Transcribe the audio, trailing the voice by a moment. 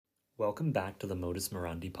Welcome back to the Modus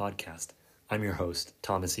Morandi podcast. I'm your host,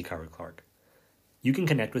 Thomas Hikaru Clark. You can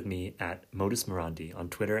connect with me at Modus Morandi on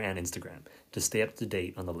Twitter and Instagram to stay up to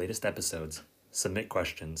date on the latest episodes, submit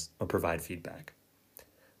questions, or provide feedback.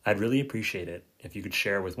 I'd really appreciate it if you could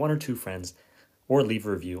share with one or two friends or leave a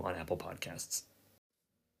review on Apple Podcasts.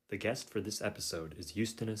 The guest for this episode is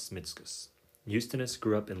Justinas Mickus. Justinas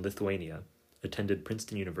grew up in Lithuania, attended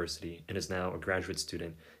Princeton University, and is now a graduate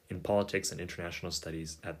student in politics and international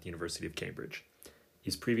studies at the University of Cambridge.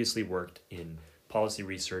 He's previously worked in policy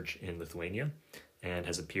research in Lithuania and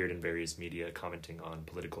has appeared in various media commenting on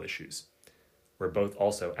political issues. We're both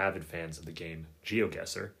also avid fans of the game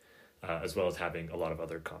GeoGuessr, as well as having a lot of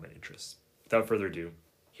other common interests. Without further ado,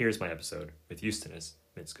 here's my episode with Justinas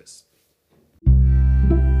Mickus.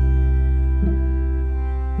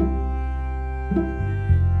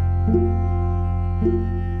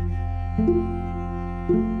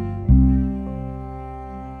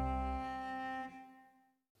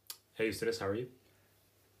 Hey Justinas, how are you?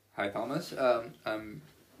 Hi Thomas, I'm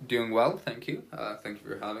doing well, thank you. Thank you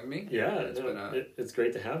for having me. Yeah, it's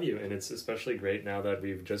great to have you, and it's especially great now that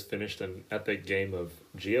we've just finished an epic game of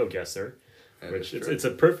GeoGuessr, which it's a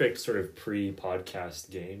perfect sort of pre-podcast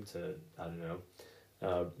game to, I don't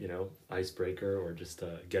know, icebreaker or just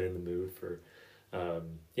get in the mood for,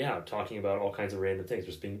 talking about all kinds of random things,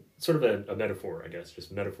 just being sort of a metaphor, I guess,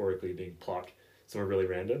 just metaphorically being plopped somewhere really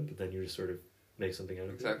random, but then you just sort of make something out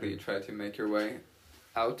of it. Exactly, you try to make your way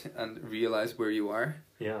out and realize where you are.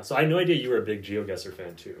 Yeah, so I had no idea you were a big GeoGuessr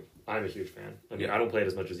fan too. I'm a huge fan. I mean, yeah. I don't play it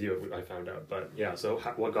as much as you, I found out, but yeah, so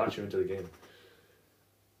what got you into the game?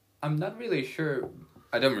 I'm not really sure,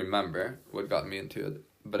 I don't remember what got me into it,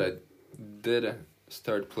 but I did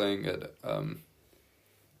start playing it, I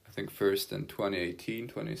think first in 2018,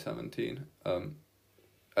 2017.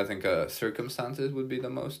 I think circumstances would be the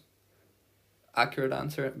most accurate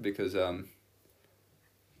answer, because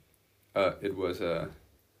it was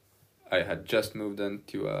I had just moved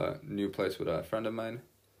into a new place with a friend of mine.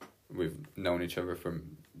 We've known each other for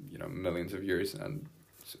millions of years, and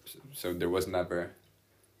so there was never.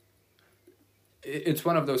 It's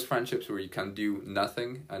one of those friendships where you can do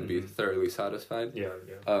nothing and be thoroughly satisfied.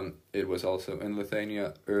 Yeah. It was also in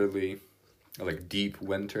Lithuania, early, like deep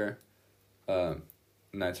winter.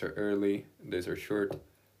 Nights are early, days are short.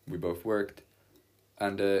 We both worked,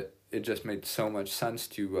 and it just made so much sense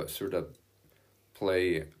to sort of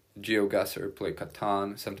play GeoGuessr, play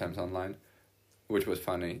Catan, sometimes online, which was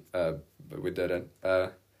funny, but we did it.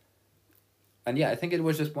 And yeah, I think it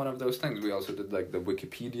was just one of those things. We also did like the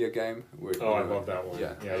Wikipedia game. Where, I love that one.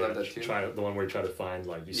 Yeah, I love that too. The one where you try to find,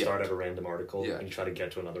 like, you start at a random article and you try to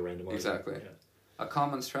get to another random article. Exactly. Yeah. A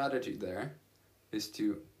common strategy there is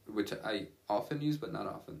to, which I often use, but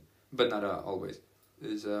not always,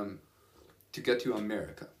 is to get to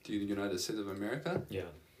America, to the United States of America. Yeah.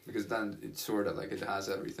 Because then it's sort of like it has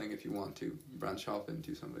everything if you want to branch off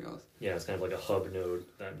into something else. Yeah, it's kind of like a hub node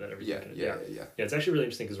that everything Yeah, it's actually really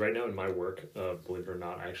interesting because right now in my work, believe it or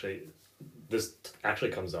not, this actually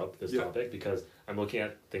comes up, this topic, because I'm looking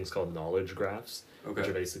at things called knowledge graphs, which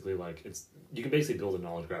are basically like, you can basically build a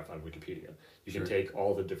knowledge graph out of Wikipedia. You can take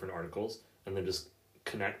all the different articles and then just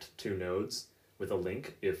connect two nodes with a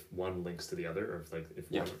link if one links to the other, or if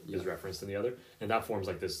one is referenced in the other, and that forms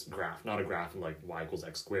like this graph, not a graph in like y equals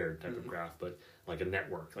x squared type of graph, but like a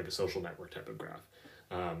network, like a social network type of graph,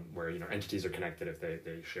 where entities are connected if they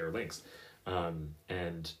share links,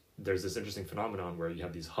 and there's this interesting phenomenon where you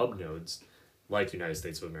have these hub nodes like United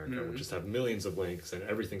States of America, which just have millions of links and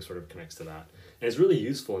everything sort of connects to that, and it's really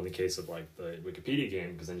useful in the case of like the Wikipedia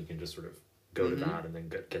game, because then you can just sort of go to that and then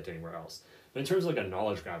get to anywhere else. But in terms of like a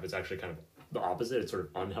knowledge graph, it's actually kind of the opposite. It's sort of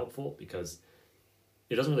unhelpful because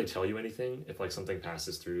it doesn't really tell you anything if like something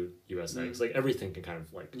passes through USA. It's like everything can kind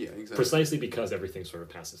of like, precisely because everything sort of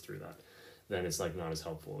passes through that, then it's like not as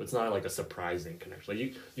helpful. It's not like a surprising connection. Like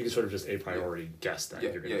you can sort of just a priori guess that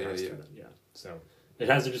you're going to pass through that. Yeah. So it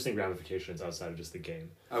has interesting ramifications outside of just the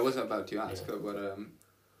game. I was about to ask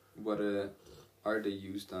what are they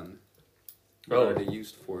used on? What are they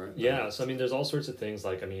used for? Yeah, so I mean, there's all sorts of things.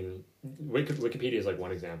 Like, I mean, Wikipedia is like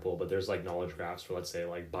one example, but there's like knowledge graphs for, let's say,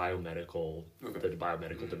 like the biomedical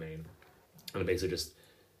domain, and it basically just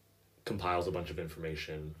compiles a bunch of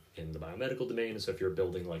information in the biomedical domain. So if you're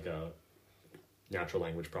building like a natural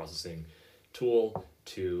language processing tool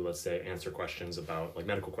to, let's say, answer questions about like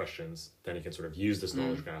medical questions, then you can sort of use this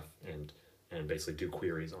knowledge graph and basically do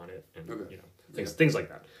queries on it and things like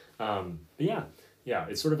that. But yeah,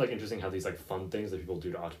 it's sort of like interesting how these like fun things that people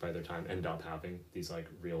do to occupy their time end up having these like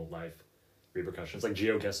real life repercussions. Like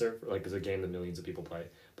GeoGuessr, like, is a game that millions of people play.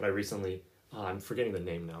 But I recently I'm forgetting the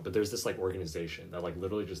name now, but there's this like organization that like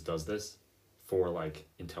literally just does this for like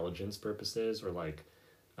intelligence purposes or like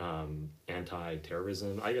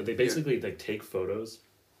anti-terrorism. They basically like take photos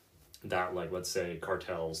that like let's say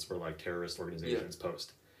cartels or like terrorist organizations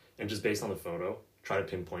post, and just based on the photo try to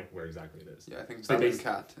pinpoint where exactly it is. Yeah, I think so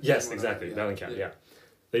Bellingcat. Yes, exactly. Bellingcat, yeah.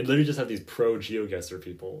 They literally just have these pro GeoGuessr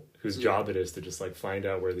people whose job it is to just like find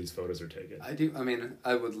out where these photos are taken.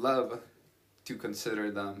 I would love to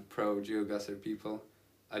consider them pro GeoGuessr people.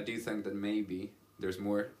 I do think that maybe there's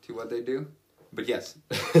more to what they do. But yes,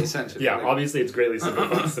 essentially. Yeah, obviously it's greatly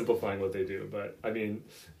simplifying what they do, but I mean,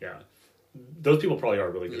 yeah. Those people probably are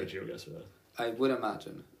really good at GeoGuessr though. I would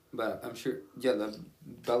imagine. But I'm sure, the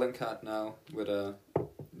Bellingcat now with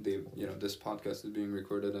this podcast is being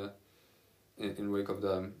recorded in wake of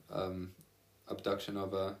the abduction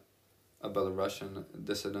of a Belarusian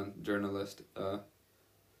dissident journalist,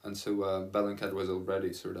 and so Bellingcat was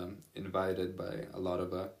already sort of invited by a lot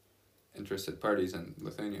of interested parties in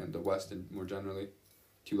Lithuania and the West and more generally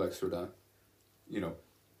to like sort of,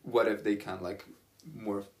 what if they can like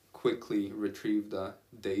more quickly retrieve the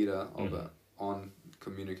data of on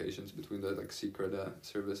communications between the like secret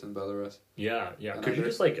service in Belarus. Yeah. Could you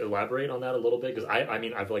just like elaborate on that a little bit? Because I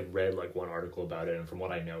mean I've like read like one article about it, and from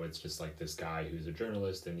what I know, it's just like this guy who's a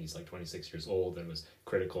journalist and he's like 26 years old and was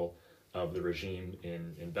critical of the regime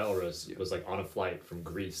in Belarus. Was like on a flight from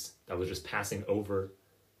Greece that was just passing over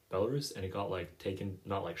Belarus, and it got like taken,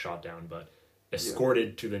 not like shot down, but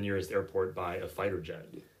escorted to the nearest airport by a fighter jet.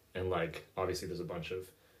 And like obviously there's a bunch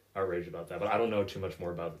of outrage about that, but I don't know too much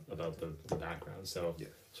more about the background. So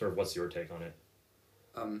sort of what's your take on it?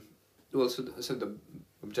 Well, so the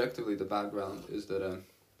objectively the background is that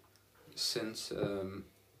since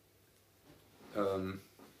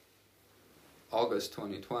August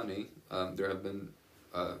 2020, there have been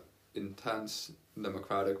intense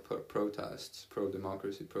democratic protests,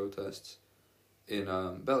 pro-democracy protests in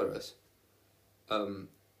Belarus,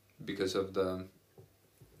 because of the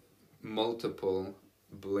multiple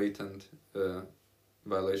blatant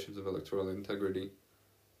violations of electoral integrity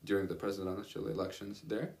during the presidential elections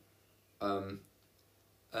there. And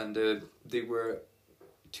they were,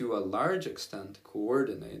 to a large extent,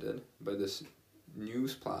 coordinated by this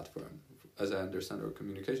news platform, as I understand, or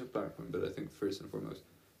communications platform, but I think first and foremost,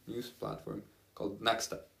 news platform called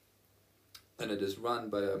Nexta. And it is run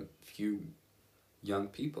by a few young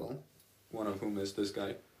people, one of whom is this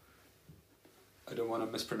guy. I don't want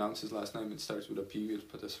to mispronounce his last name. It starts with a P. It's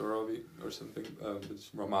Patasorovi or something. It's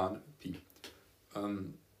Roman P.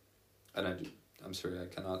 And I'm sorry, I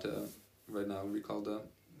cannot right now recall the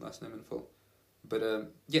last name in full. But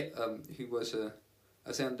he was,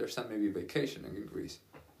 as I understand, maybe vacationing in Greece.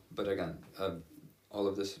 But again, all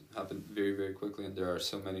of this happened very, very quickly, and there are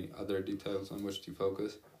so many other details on which to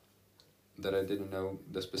focus that I didn't know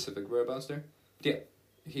the specific whereabouts there. But yeah,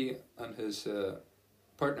 he and his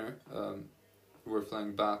partner were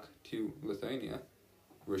flying back to Lithuania,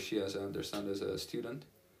 where she, as I understand, is a student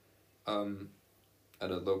at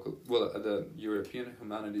the European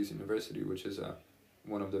Humanities University, which is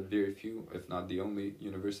one of the very few, if not the only,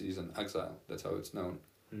 universities in exile. That's how it's known.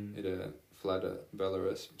 It fled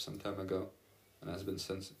Belarus some time ago and has been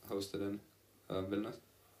since hosted in Vilnius.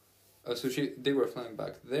 So they were flying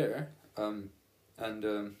back there,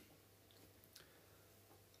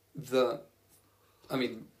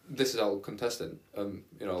 this is all contested.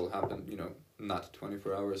 It all happened, not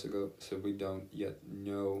 24 hours ago, so we don't yet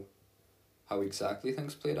know how exactly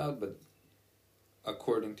things played out, but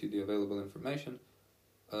according to the available information,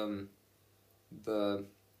 the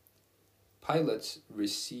pilots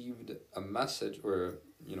received a message, or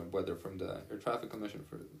whether from the Air Traffic Commission,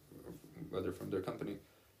 whether from their company,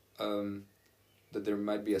 that there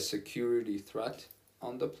might be a security threat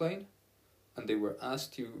on the plane, and they were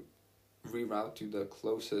asked to reroute to the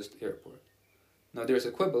closest airport. Now there's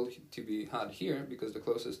a quibble to be had here, because the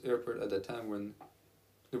closest airport at the time, when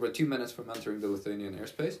they were 2 minutes from entering the Lithuanian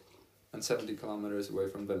airspace and 70 kilometers away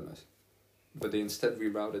from Vilnius. But they instead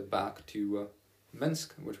rerouted back to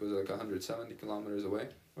Minsk, which was like 170 kilometers away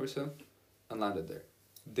or so, and landed there.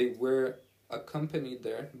 They were accompanied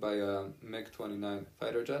there by a MiG-29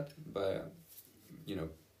 fighter jet,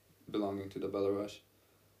 belonging to the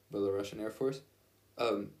Belarusian Air Force.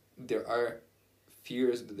 There are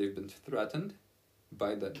fears that they've been threatened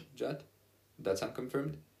by that jet. That's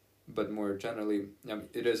unconfirmed. But more generally,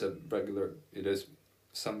 it is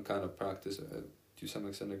some kind of practice to some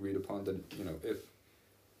extent agreed upon that, if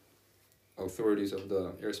authorities of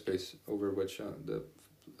the airspace over which the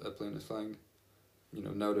plane is flying,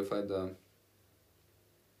 notify the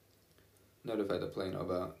plane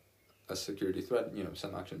of a security threat,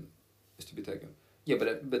 some action is to be taken. Yeah,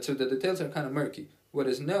 but so the details are kind of murky. What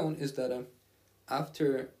is known is that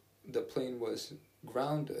after the plane was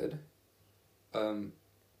grounded,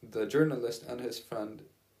 the journalist and his friend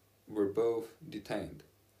were both detained.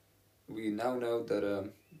 We now know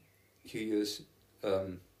that he is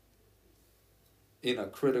in a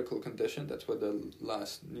critical condition. That's what the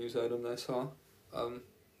last news item I saw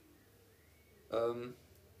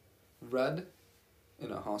read,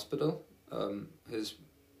 in a hospital. His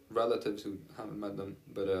relatives, who haven't met them,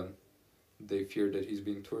 but they fear that he's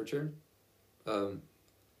being tortured.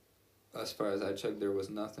 As far as I checked, there was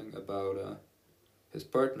nothing about his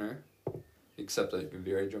partner, except like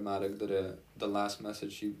very dramatic that the last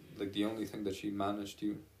message the only thing that she managed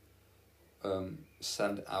to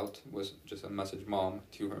send out was just a message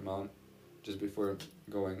to her mom, just before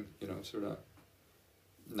going, sort of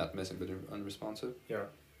not missing but unresponsive. Yeah.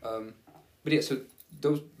 But yeah, so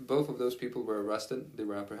both of those people were arrested. They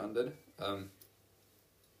were apprehended.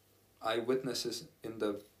 Eyewitnesses in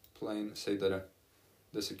the plane say that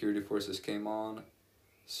the security forces came on,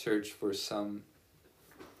 searched for some,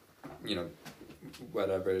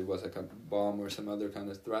 whatever it was, like a bomb or some other kind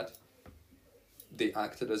of threat. They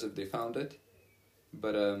acted as if they found it,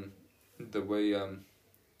 but the way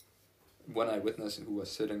one eyewitness who was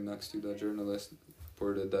sitting next to the journalist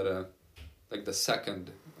reported that the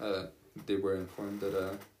second they were informed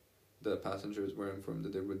that the passengers were informed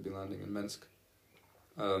that they would be landing in Minsk,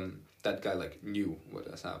 that guy knew what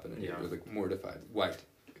was happening. Yeah. He was mortified, white.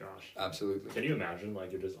 Gosh. Absolutely. Can you imagine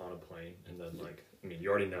you're just on a plane and then you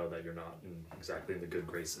already know that you're not exactly in the good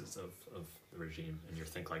graces of the regime, and you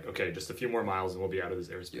think okay, just a few more miles and we'll be out of this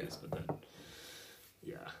airspace. Yeah. But then,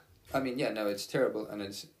 yeah. I mean, yeah, no, it's terrible, and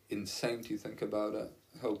it's insane to think about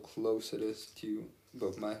how close it is to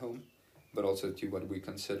both my home, but also to what we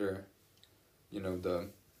consider,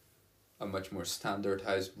 a much more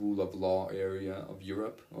standardized rule of law area of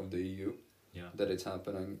Europe, of the EU. Yeah. That it's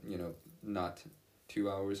happening, not 2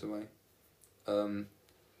 hours away.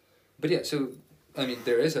 But yeah, so, I mean,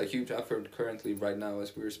 there is a huge effort currently right now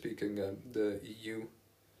as we're speaking. The EU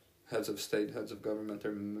heads of state, heads of government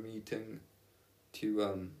are meeting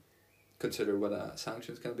to consider what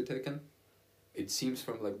sanctions can be taken. It seems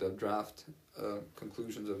from the draft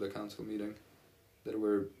conclusions of the council meeting that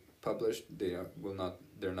were published, they're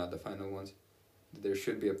not the final ones. There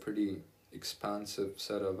should be a pretty expansive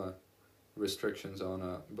set of restrictions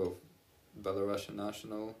on both Belarusian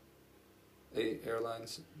national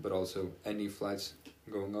airlines, but also any flights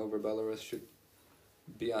going over Belarus should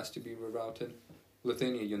be asked to be rerouted.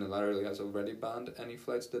 Lithuania unilaterally has already banned any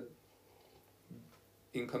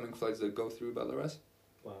incoming flights that go through Belarus.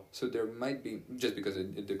 Wow. So there might be, just because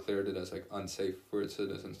it declared it as unsafe for its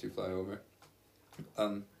citizens to fly over.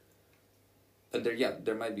 And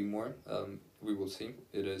there might be more. We will see.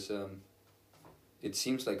 It is. It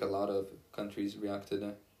seems like a lot of countries reacted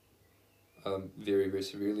very, very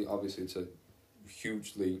severely. Obviously, it's a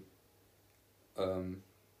hugely.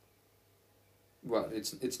 Well,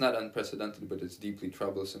 it's not unprecedented, but it's deeply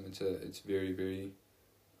troublesome. It's very, very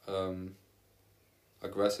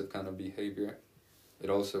aggressive kind of behavior. It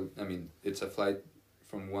also, I mean, it's a flight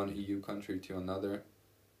from one EU country to another,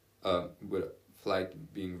 with a flight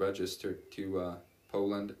being registered to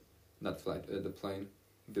Poland, the plane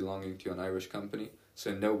belonging to an Irish company. So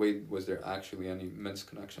in no way was there actually any Minsk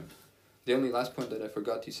connection. The only last point that I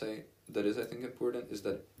forgot to say that is, I think, important is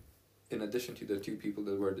that in addition to the 2 people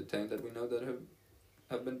that were detained that we know that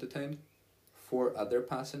have been detained, 4 other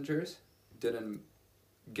passengers didn't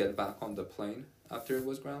get back on the plane after it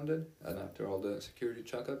was grounded and after all the security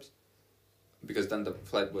checkups, because then the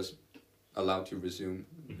flight was allowed to resume,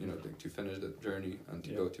 to finish the journey and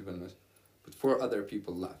to go to Vilnius. But 4 other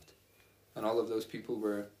people left. And all of those people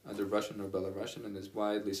were either Russian or Belarusian, and it's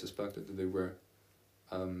widely suspected that they were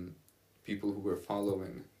people who were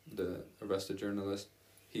following the arrested journalist.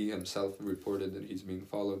 He himself reported that he's being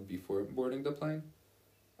followed before boarding the plane,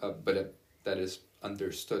 but that is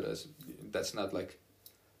understood as, that's not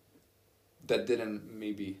that didn't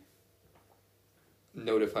maybe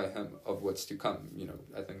notify him of what's to come.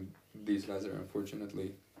 I think these guys are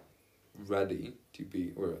unfortunately ready to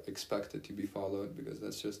be, or expected to be followed, because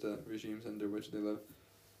that's just the regimes under which they live.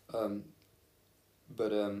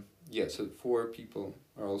 So 4 people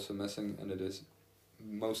are also missing, and it is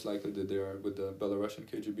most likely that they are with the Belarusian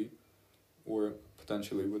KGB, or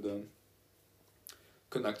potentially with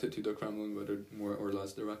connected to the Kremlin, whether more or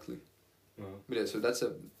less directly. Wow. But yeah, so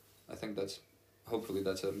hopefully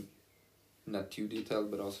that's not too detailed,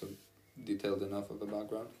 but also detailed enough of a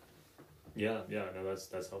background. Yeah, no,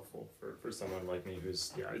 that's helpful for someone like me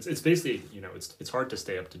who's it's basically it's hard to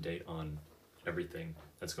stay up to date on everything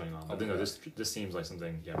that's going on. But this seems like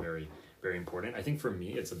something very, very important. I think for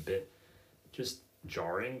me it's a bit just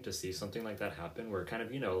jarring to see something like that happen, where kind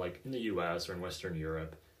of, like in the US or in Western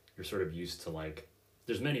Europe, you're sort of used to like,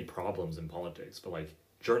 there's many problems in politics, but like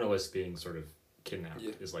journalists being sort of kidnapped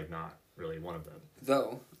is like not really one of them.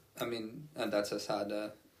 Though, I mean, and that's a sad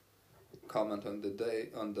comment on the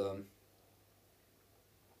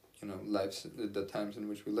lives, the times in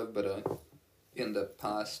which we live, but in the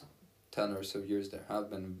past 10 or so years there have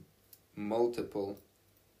been multiple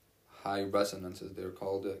high resonances, they're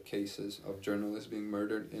called, cases of journalists being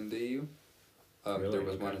murdered in the EU. Really? There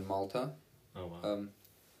was one in Malta. Oh wow.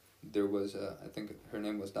 There was, I think her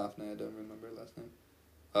name was Daphne, I don't remember her last name.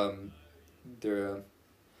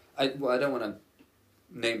 I don't want to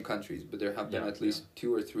name countries, but there have been at least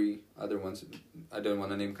 2 or 3 other ones. I don't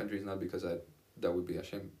want to name countries, not because that would be a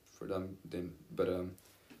shame for them, but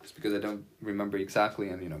just because I don't remember exactly,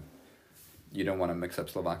 and you don't want to mix up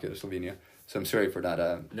Slovakia or Slovenia. So I'm sorry for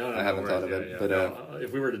that. No, I haven't thought of it. But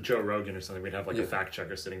if we were to Joe Rogan or something, we'd have like a fact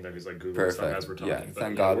checker sitting there who's like Googling stuff as we're talking. Yeah, but,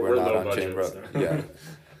 thank God we're not on budget, Jane Rogan. So. Yeah,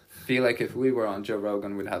 feel like if we were on Joe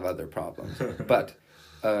Rogan, we'd have other problems. But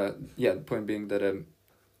the point being that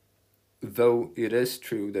though it is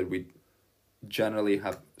true that we generally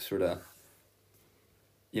have sort of,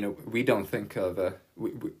 we don't think of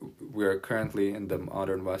we're currently in the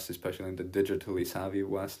modern West, especially in the digitally savvy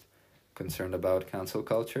West, concerned about cancel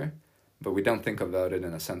culture. But we don't think about it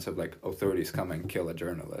in a sense of like authorities come and kill a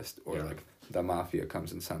journalist, or like the mafia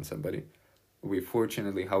comes and sends somebody. We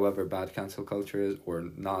fortunately, however bad cancel culture is,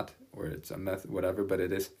 or not, or it's a myth, whatever, but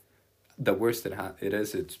it is the worst it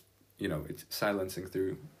is. It's it's silencing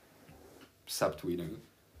through subtweeting.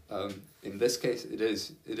 In this case, it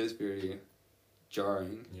is very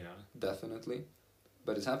jarring. Yeah, definitely,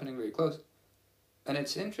 but it's happening very close, and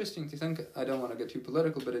it's interesting to think. I don't want to get too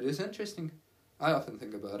political, but it is interesting. I often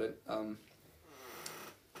think about it. I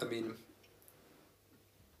mean,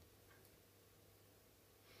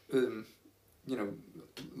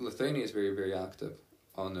 Lithuania is very, very active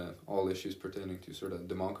on all issues pertaining to sort of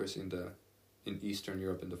democracy in Eastern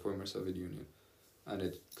Europe, in the former Soviet Union, and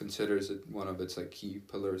it considers it one of its like key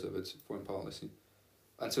pillars of its foreign policy,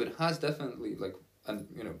 and so it has definitely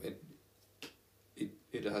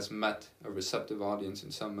it has met a receptive audience in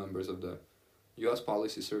some members of the U.S.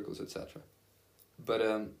 policy circles, etc. But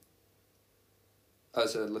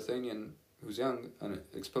as a Lithuanian who's young and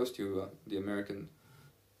exposed to the American,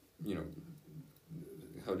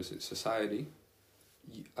 society,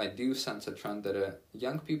 I do sense a trend that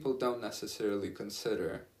young people don't necessarily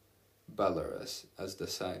consider Belarus as the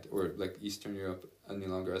site, or like Eastern Europe any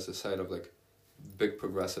longer as the site of like big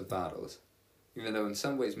progressive battles, even though in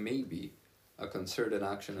some ways maybe a concerted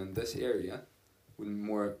action in this area would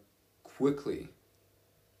more quickly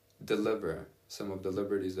deliver some of the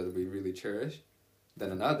liberties that we really cherish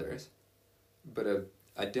than in others. But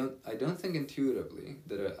I don't think intuitively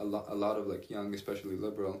that a lot of like young, especially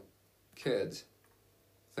liberal kids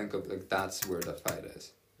think of like that's where the fight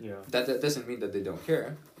is. Yeah. That doesn't mean that they don't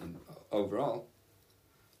care overall.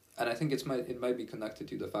 And I think it might be connected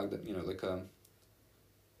to the fact that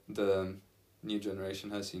the new generation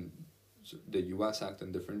has seen the U.S. act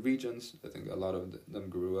in different regions. I think a lot of them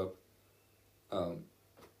grew up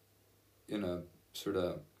in a sort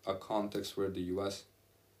of a context where the U.S.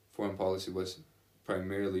 foreign policy was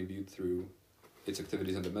primarily viewed through its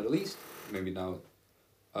activities in the Middle East. Maybe now,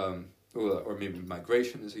 or maybe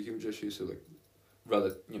migration is a huge issue. So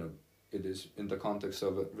it is in the context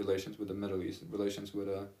of relations with the Middle East, relations with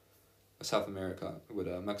South America, with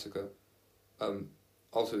Mexico.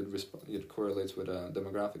 Also, it correlates with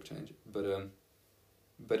demographic change,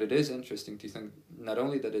 but it is interesting to think not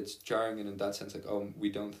only that it's jarring and in that sense like we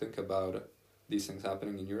don't think about these things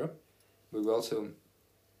happening in Europe, but we also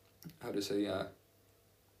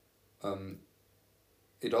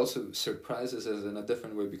it also surprises us in a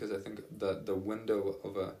different way, because I think the window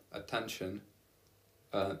of attention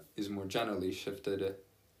is more generally shifted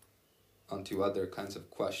onto other kinds of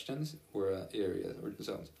questions or areas or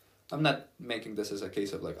zones. I'm not making this as a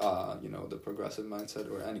case of the progressive mindset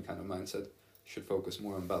or any kind of mindset should focus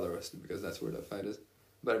more on Belarus because that's where the fight is.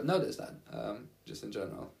 But I've noticed that, just in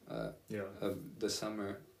general. This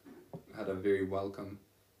summer had a very welcome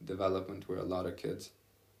development where a lot of kids,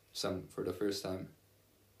 some for the first time,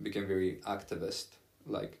 became very activist,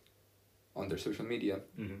 like on their social media.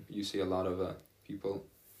 Mm-hmm. You see a lot of people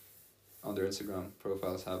on their Instagram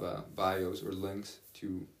profiles have bios or links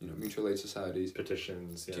to mutual aid societies,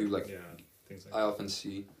 petitions, things like that. I often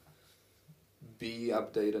see be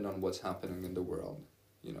updated on what's happening in the world,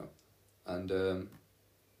 and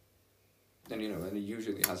and and it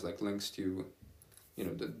usually has like links to,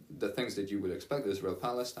 the things that you would expect. Israel,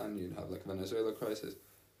 Palestine. You'd have like Venezuela crisis.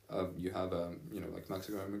 You have like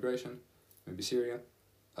Mexico immigration, maybe Syria.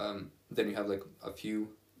 Then you have like a few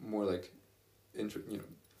more like,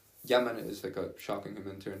 Yemen is like a shocking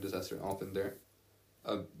humanitarian disaster often there.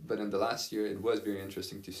 But in the last year, it was very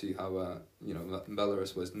interesting to see how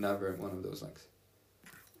Belarus was never one of those links.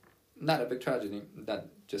 Not a big tragedy, that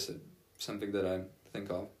just something that I think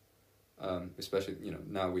of, especially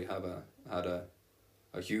now we have had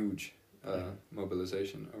a huge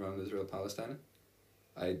mobilization around Israel Palestine.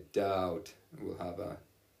 I doubt we'll have a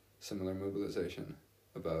similar mobilization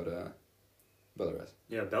about Belarus.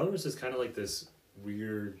 Yeah, Belarus is kind of like this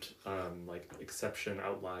weird like exception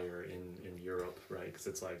outlier in Europe, right? Because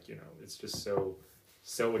it's like it's just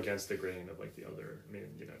so against the grain of like the other. I mean,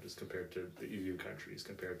 just compared to the EU countries,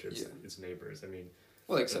 compared to its neighbors. I mean,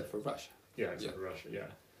 well, except for Russia. Yeah, except for Russia. Yeah,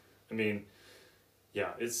 I mean,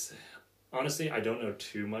 yeah, it's honestly I don't know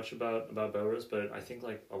too much about Belarus, but I think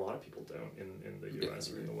like a lot of people don't in the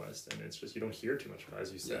US or in the West, and it's just you don't hear too much about it,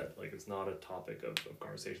 as you said. Like it's not a topic of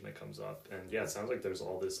conversation that comes up, and it sounds like there's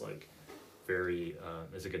all this like very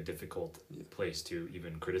it's like a difficult place to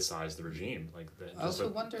even criticize the regime. I also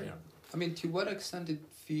wonder. Yeah. I mean, to what extent it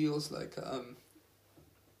feels like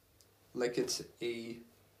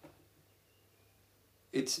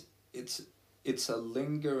it's a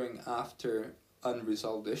lingering after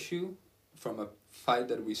unresolved issue from a fight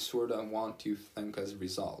that we sort of want to think as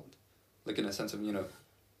resolved, like in a sense of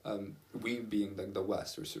we being like the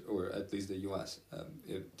West or at least the U.S.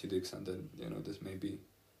 To the extent that this maybe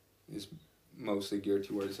is mostly geared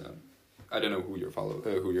towards. I don't know who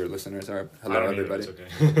your listeners are. Hello, everybody.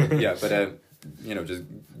 Okay. Yeah, but just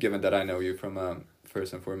given that I know you from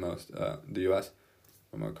first and foremost the U.S.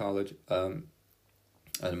 from our college,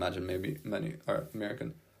 I imagine maybe many are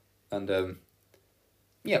American, and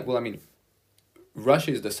well, I mean,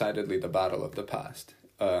 Russia is decidedly the battle of the past,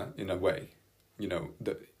 in a way.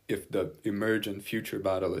 If the emergent future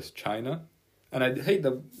battle is China, and I hate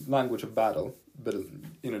the language of battle, but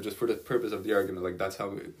just for the purpose of the argument, like that's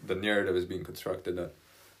how the narrative is being constructed, and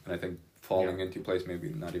I think falling into place, maybe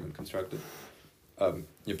not even constructed. You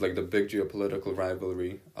have like the big geopolitical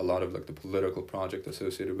rivalry. A lot of like the political project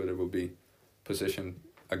associated with it will be positioned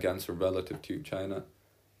against or relative to China.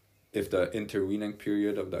 If the intervening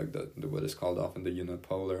period of the what is called often the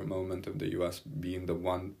unipolar moment of the U.S. being the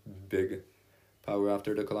one big power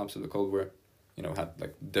after the collapse of the Cold War, had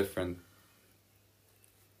like different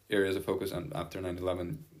areas of focus on after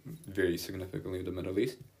 9/11, very significantly the Middle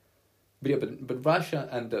East. But Russia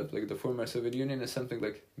and the former Soviet Union is something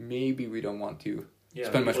like maybe we don't want to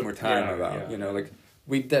spend much more time about. Like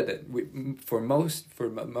we did it. For most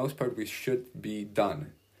part we should be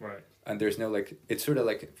done. Right. And there's no it's sort of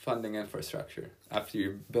like funding infrastructure. After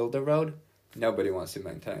you build the road, nobody wants to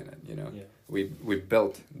maintain it. Yeah. We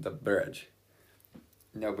built the bridge.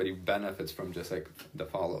 Nobody benefits from just like the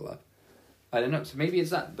follow-up. I don't know. So maybe it's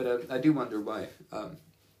that, but I do wonder why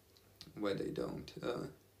they don't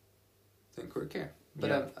think or care.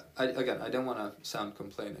 But I don't want to sound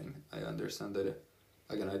complaining. I understand that.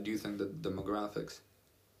 Again, I do think that demographics,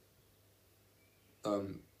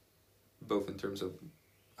 both in terms of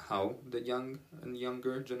how the young and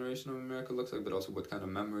younger generation of America looks like, but also what kind of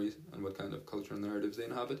memories and what kind of cultural narratives they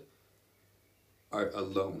inhabit, are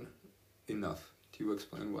alone enough to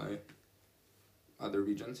explain why other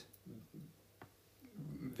regions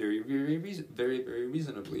very, very, very, very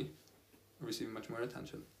reasonably receive much more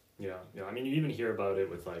attention. Yeah. I mean, you even hear about it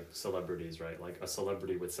with like celebrities, right? Like a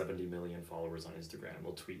celebrity with 70 million followers on Instagram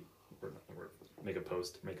will tweet or make a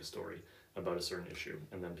post, make a story about a certain issue,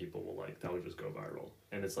 and then people will that would just go viral.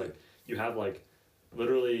 And it's like you have like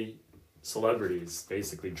literally celebrities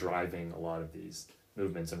basically driving a lot of these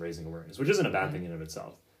movements and raising awareness, which isn't a bad thing in of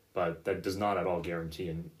itself, but that does not at all guarantee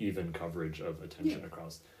an even coverage of attention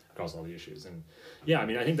across all the issues. And I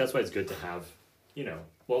mean, I think that's why it's good to have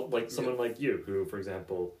someone like you who, for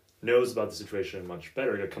example, knows about the situation much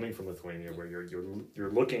better, coming from Lithuania, where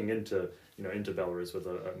you're looking into Belarus with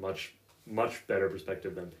a much better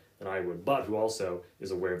perspective than I would, but who also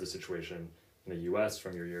is aware of the situation in the U.S.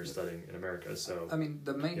 from your years studying in America. So I mean,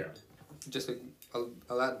 the main just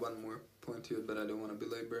I'll add one more point to it, but I don't want to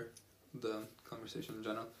belabor the conversation in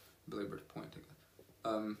general. Belabor the point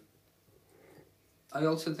again. I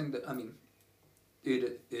also think that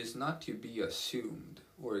it is not to be assumed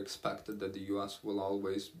or expected that the U.S. will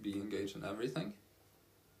always be engaged in everything,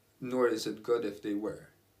 nor is it good if they were.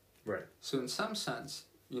 Right. So in some sense,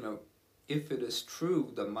 if it is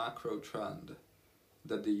true, the macro trend,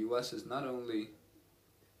 that the U.S. is not only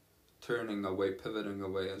turning away, pivoting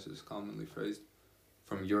away, as is commonly phrased,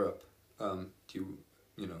 from Europe to,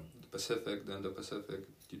 you know, the Pacific, the Indo-Pacific,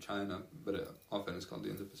 to China, but often it's called the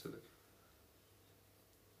Indo-Pacific.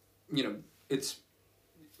 You know, it's,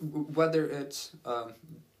 whether it's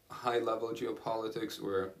high-level geopolitics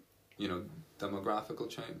or, you know,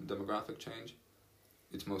 demographic change,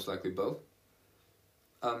 it's most likely both.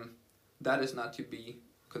 That is not to be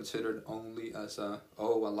considered only as a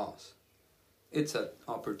loss. It's an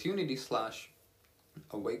opportunity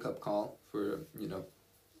 / a wake-up call for, you know,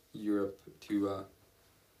 Europe to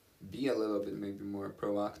be a little bit maybe more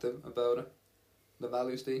proactive about the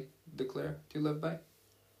values they declare to live by.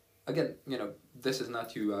 Again, you know, this is not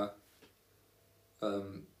to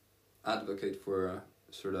advocate for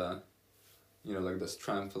sort of, you know, like this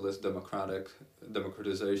triumphalist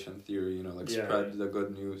democratization theory, you know, like spread the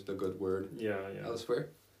good news, the good word elsewhere.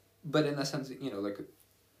 But in a sense, you know, like,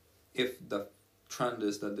 if the trend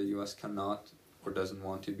is that the US cannot or doesn't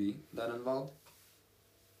want to be that involved,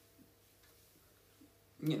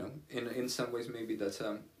 you know, in some ways maybe that's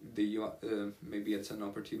maybe it's an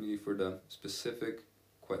opportunity for the specific,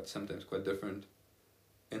 sometimes quite different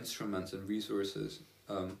instruments and resources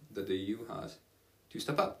that the EU has to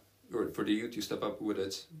step up, or for the EU to step up with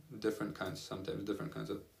its different kinds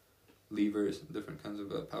of levers, different kinds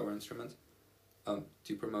of power instruments,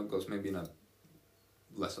 to promote goals, maybe in a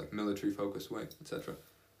less like military focused way, etc.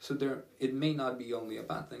 So it may not be only a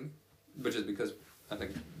bad thing, but just because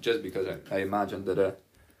I imagine that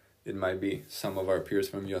it might be some of our peers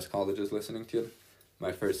from US colleges listening to it,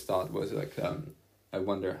 my first thought was like, I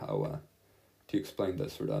wonder how to explain the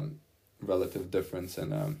sort of relative difference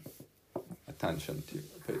in attention to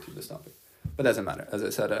pay to this topic. But doesn't matter. As I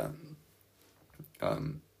said, I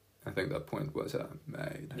think that point was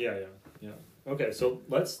made. Yeah. Okay, so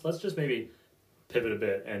let's just maybe pivot a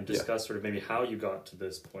bit and discuss sort of maybe how you got to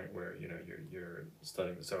this point where, you know, you're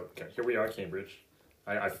studying. So okay, here we are, Cambridge.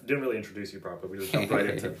 I didn't really introduce you properly. We just jumped right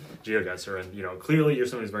into GeoGuessr, and, you know, clearly you're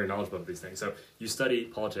someone who's very knowledgeable of these things. So you study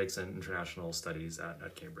politics and international studies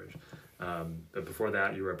at Cambridge. But before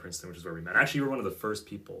that, you were at Princeton, which is where we met. Actually, you were one of the first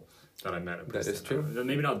people that I met at Princeton. That is true.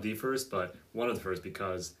 Maybe not the first, but one of the first,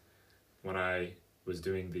 because when I was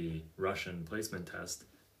doing the Russian placement test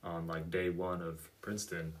on like day one of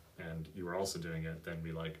Princeton, and you were also doing it, then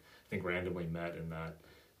we like, I think, randomly met in that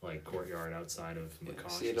like courtyard outside of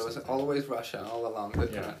McCosh. See, it was always Russia all along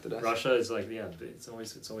that connected us. Russia is like, it's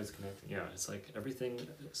always connecting. Yeah, it's like everything's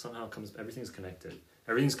connected.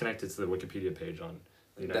 Everything's connected to the Wikipedia page on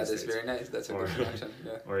the United States. That is very nice. That's a good connection.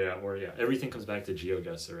 Yeah. Or everything comes back to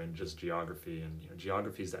GeoGuessr and just geography, and, you know,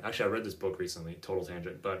 geography is that. Actually, I read this book recently, total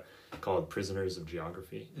tangent, but called Prisoners of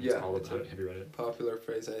Geography. It's all about, have you read it? Popular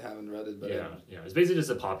phrase. I haven't read it, but it's basically just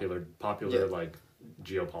a popular like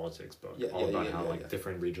geopolitics book, all about how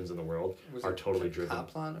different regions in the world are totally driven.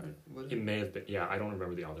 Kaplan, or what? It may have been. Yeah, I don't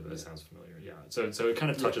remember the author, but it sounds familiar. Yeah, so it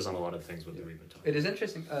kind of touches on a lot of things with the we've been talking. It is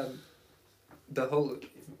interesting. The whole.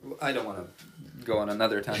 I don't want to go on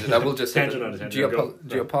another tangent. I will just say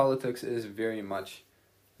geopolitics is very much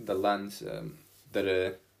the lens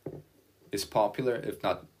that is popular, if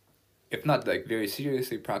not like very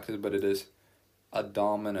seriously practiced, but it is a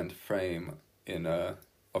dominant frame in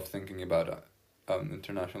of thinking about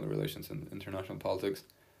international relations and international politics.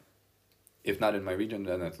 If not in my region,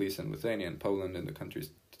 then at least in Lithuania and Poland, and the countries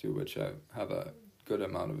to which I have a good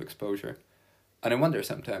amount of exposure. And I wonder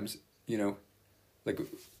sometimes, you know, like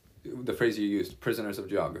the phrase you used, prisoners of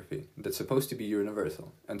geography, that's supposed to be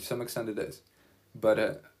universal, and to some extent it is. But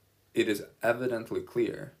it is evidently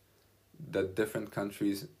clear that different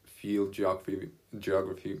countries feel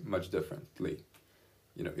geography much differently.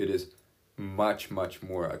 You know, it is much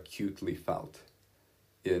more acutely felt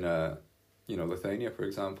in Lithuania, for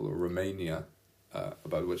example, or Romania,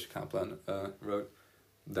 about which Kaplan wrote,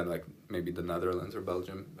 than like maybe the Netherlands or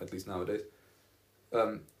Belgium, at least nowadays.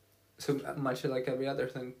 So much like every other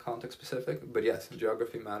thing, context specific, but yes,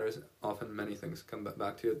 geography matters. Often many things come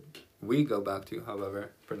back to it. We go back to,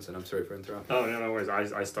 however, Princeton. I'm sorry for interrupting. Oh, no worries.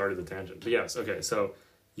 I started the tangent. But yes, okay, so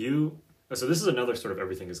this is another sort of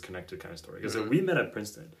everything is connected kind of story. Because we met at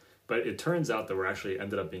Princeton, but it turns out that we're actually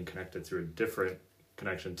ended up being connected through a different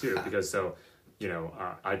connection too. Because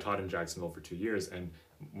I taught in Jacksonville for 2 years, and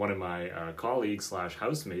one of my colleagues /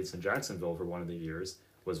 housemates in Jacksonville for one of the years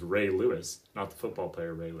was Ray Lewis, not the football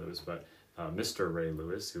player Ray Lewis, but Mr. Ray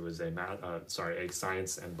Lewis, who was a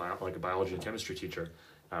science and a biology and chemistry teacher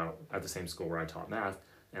at the same school where I taught math,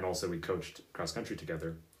 and also we coached cross country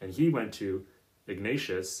together. And he went to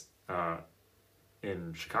Ignatius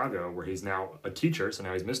in Chicago, where he's now a teacher, so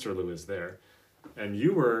now he's Mr. Lewis there. and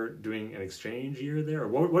you were doing an exchange year there, or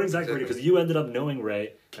what exactly? Because you ended up knowing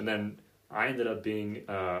Ray, and then I ended up being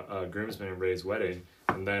a groomsman in Ray's wedding,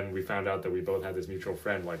 and then we found out that we both had this mutual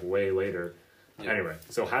friend like way later. Yeah. Anyway,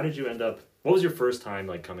 so how did you end up? What was your first time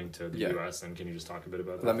like coming to the U.S. and can you just talk a bit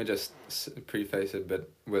about that? Let me just preface it a bit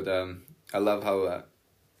with I love how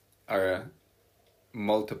our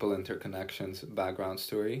multiple interconnections background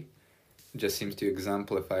story just seems to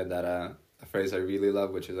exemplify that a phrase I really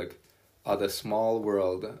love, which is like, the small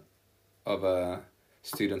world of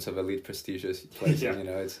students of elite prestigious places. You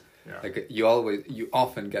know, it's like you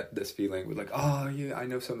often get this feeling with like, oh yeah, I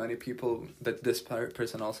know so many people that this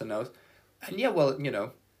person also knows, and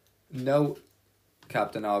no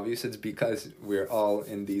Captain Obvious, it's because we're all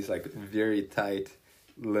in these like very tight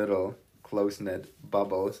little close-knit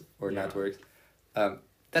bubbles or networks.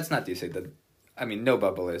 That's not to say that, I mean,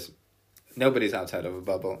 nobody's outside of a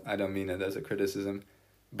bubble. I don't mean it as a criticism,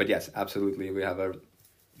 but yes, absolutely, we have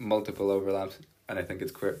multiple overlaps, and I think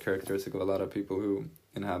it's characteristic of a lot of people who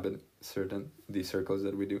inhabit these circles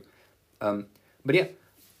that we do. But yeah,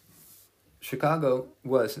 Chicago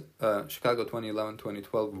 2011,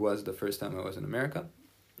 2012 was the first time I was in America.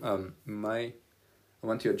 I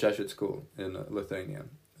went to a Jesuit school in Lithuania.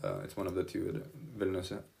 It's one of the two.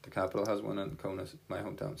 Vilnius, the capital, has one, and Kaunas, my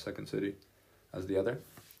hometown, second city, has the other.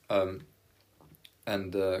 And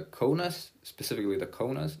Kaunas, specifically the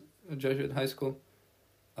Kaunas Jesuit High School,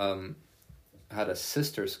 had a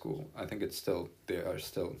sister school. I think they are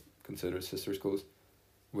still considered sister schools,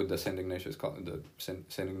 with the St. Ignatius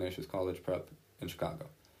College Prep in Chicago.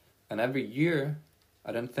 And every year,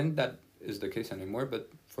 I don't think that is the case anymore, but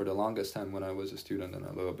for the longest time when I was a student, and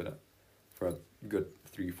a little bit for a good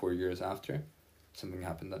 3-4 years after, something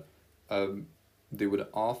happened that they would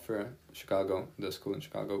offer the school in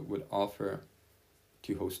Chicago would offer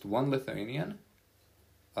to host one Lithuanian,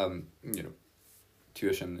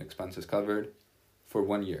 tuition expenses covered, for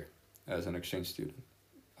 1 year as an exchange student.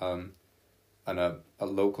 And a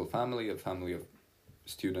local family, a family of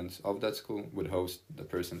students of that school, would host the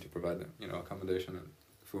person to provide accommodation and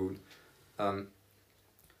food. And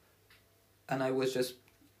I was just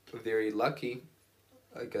very lucky,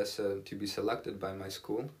 I guess, to be selected by my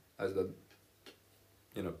school as the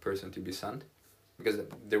person to be sent, because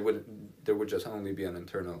there would just only be an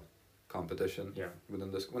internal competition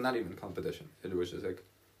within this. Well, not even competition. It was just like,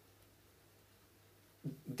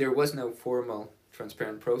 there was no formal,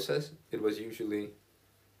 transparent process. It was usually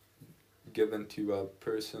given to a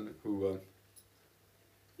person who,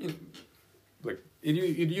 it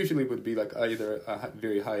usually would be like either a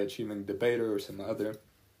very high achieving debater or some other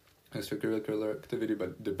extracurricular activity,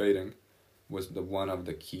 but debating was one of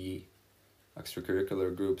the key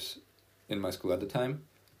extracurricular groups in my school at the time.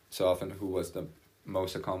 So often, who was the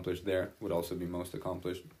most accomplished there would also be most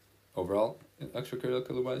accomplished overall,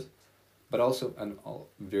 extracurricular wise, but also, and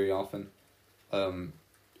very often,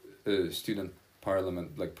 student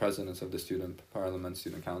parliament, like presidents of the student parliament,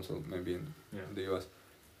 student council, maybe in the US,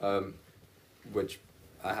 which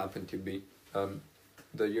I happened to be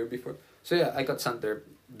the year before. So yeah, I got sent there.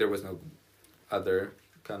 There was no other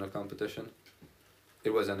kind of competition.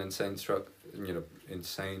 It was an insane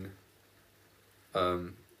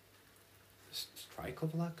strike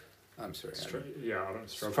of luck. I'm sorry.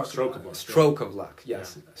 Stroke of luck.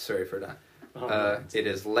 Yes, sorry for that. It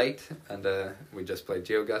is late, and we just played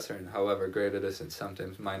GeoGuessr, and however great it is, it's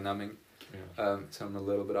sometimes mind-numbing. So I'm a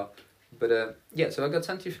little bit off. But so I got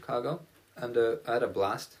sent to Chicago, and I had a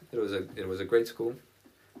blast. It was a great school.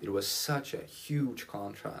 It was such a huge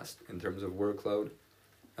contrast in terms of workload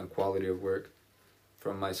and quality of work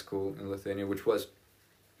from my school in Lithuania, which was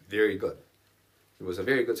very good. It was a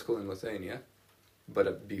very good school in Lithuania,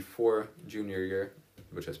 but before junior year,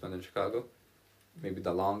 which I spent in Chicago, maybe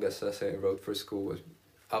the longest essay I wrote for school was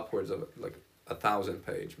upwards of like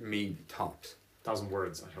 1,000-page, maybe tops. 1,000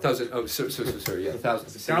 words. 1,000. Oh, sorry. Yeah, 1,000.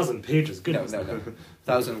 1,000 pages. Goodness. No.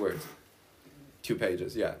 1,000 words. 2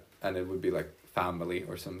 pages. Yeah, and it would be like family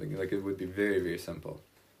or something. Like, it would be very, very simple.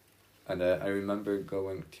 And I remember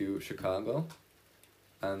going to Chicago,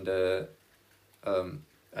 and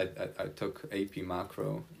I took AP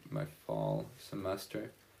Macro my fall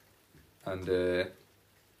semester, and and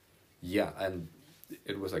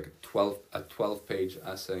it was like a 12-page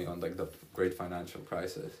essay on like the great financial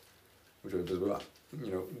crisis, which was just,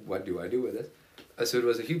 what do I do with it? So it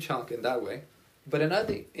was a huge chunk in that way, but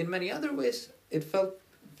in many other ways, it felt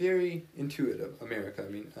very intuitive. America,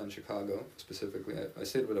 and Chicago specifically. I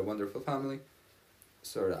stayed with a wonderful family,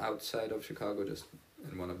 sort of outside of Chicago, just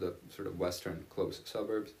in one of the sort of western close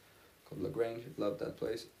suburbs called LaGrange. Loved that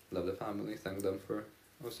place. Loved the family. Thanked them for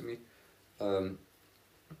hosting me.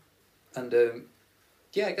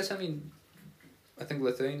 yeah, I guess, I mean, I think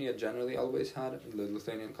Lithuania generally always had, the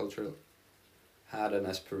Lithuanian culture had an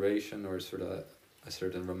aspiration or sort of a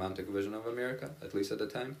certain romantic vision of America, at least at the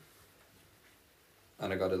time.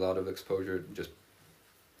 And I got a lot of exposure just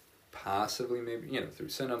passively, maybe, you know, through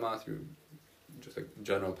cinema, through just like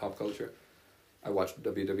general pop culture. I watched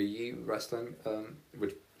WWE wrestling,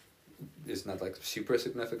 which is not like super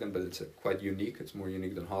significant, but it's quite unique. It's more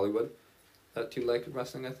unique than Hollywood. To like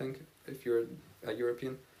wrestling, I think, if you're a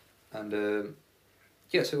European. And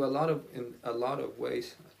yeah, so in a lot of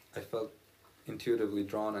ways, I felt intuitively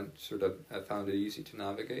drawn and sort of I found it easy to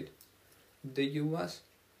navigate the US,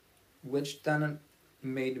 which then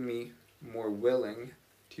made me more willing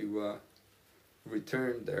to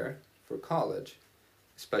return there for college,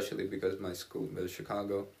 especially because my school,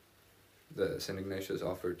 Chicago, the St. Ignatius,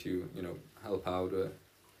 offered to, you know, help out,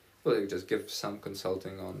 well, just give some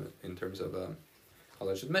consulting on in terms of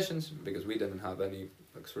college admissions, because we didn't have any,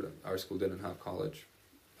 like, sort of, our school didn't have college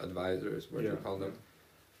advisors, what you call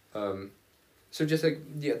them. So just like,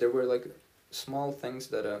 yeah, there were like small things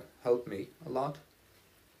that helped me a lot,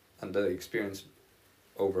 and the experience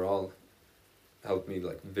overall helped me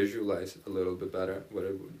like visualize a little bit better what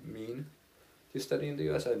it would mean to study in the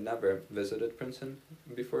US. I'd never visited Princeton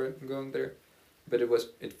before going there, but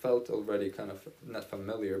it felt already kind of not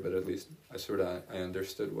familiar, but at least I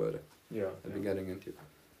understood what I'd be getting into.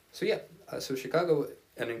 So yeah, so Chicago,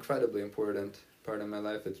 an incredibly important part of my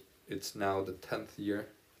life. It's now the 10th year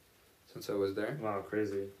since I was there. Wow,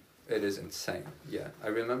 crazy. It is insane. Yeah, I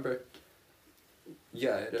remember.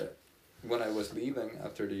 Yeah, when I was leaving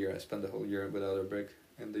after the year, I spent the whole year without a break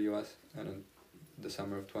in the US, and in the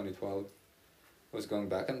summer of 2012, I was going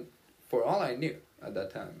back, and for all I knew at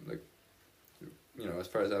that time, like, you know, as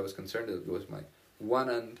far as I was concerned, it was my one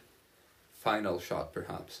and final shot,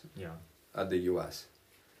 perhaps. Yeah. At the US,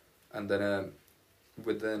 and then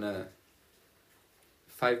within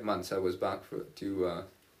 5 months, I was back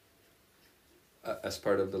as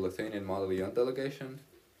part of the Lithuanian Model UN delegation,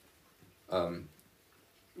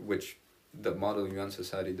 which the Model UN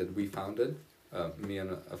Society that we founded, me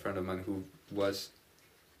and a friend of mine who was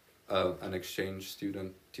an exchange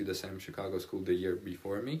student to the same Chicago school the year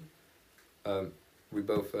before me. We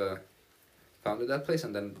both founded that place,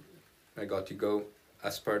 and then I got to go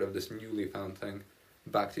as part of this newly found thing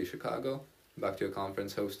back to Chicago, back to a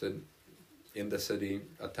conference hosted in the city,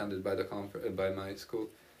 attended by by my school,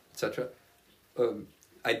 etc.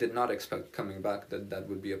 I did not expect coming back that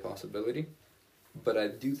would be a possibility, but I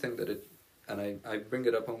do think that it, and I bring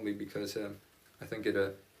it up only because I think it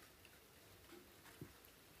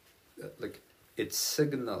like it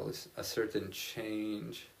signals a certain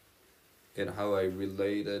change in how I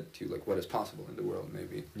related to like what is possible in the world,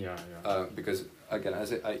 maybe. Yeah. Because again,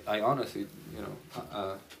 as I honestly, you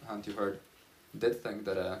know, hand to heart, did think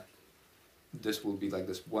that this will be like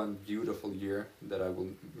this one beautiful year that I will,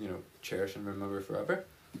 you know, cherish and remember forever.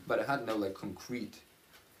 But I had no like concrete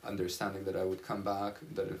understanding that I would come back,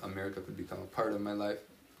 that America could become a part of my life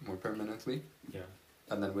more permanently. Yeah.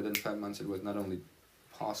 And then within 5 months, it was not only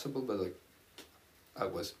possible, but like I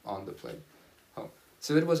was on the plane home.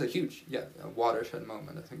 So it was a huge, a watershed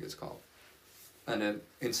moment, I think it's called. And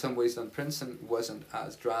in some ways, then Princeton wasn't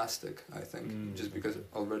as drastic, I think, just because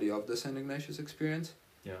already of the St. Ignatius experience,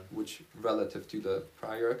 which relative to the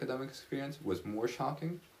prior academic experience was more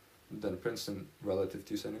shocking than Princeton relative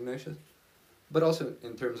to St. Ignatius. But also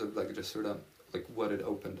in terms of like just sort of like what it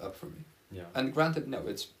opened up for me. Yeah. And granted, no,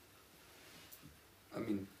 I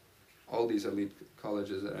mean, all these elite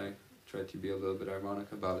colleges that I try to be a little bit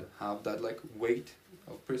ironic about have that like weight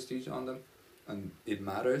of prestige on them, and it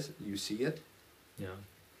matters, you see it. Yeah.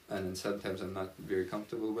 And then sometimes I'm not very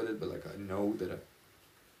comfortable with it, but like I know that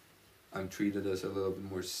I'm treated as a little bit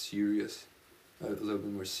more serious, a little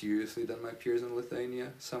bit more seriously than my peers in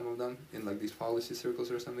Lithuania, some of them, in like these policy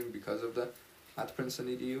circles or something, because of the at Princeton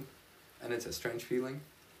EDU, and it's a strange feeling.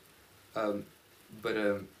 So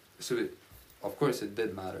it, of course it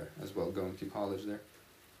did matter as well going to college there,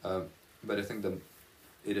 but I think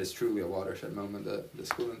it is truly a watershed moment, the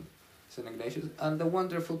school in St. Ignatius, and the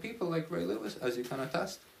wonderful people like Ray Lewis, as you can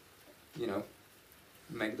attest, you know,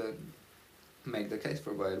 make the case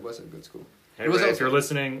for why it was a good school. Hey Ray, if you're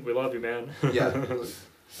listening, we love you, man. Yeah,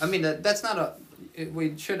 I mean that's not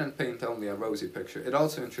we shouldn't paint only a rosy picture. It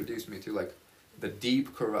also introduced me to like the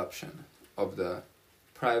deep corruption of the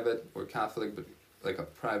private or Catholic, but like a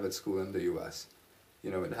private school in the U.S. You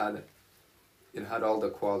know, it had all the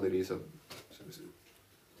qualities of,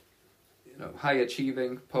 you know, high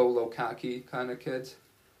achieving polo khaki kind of kids,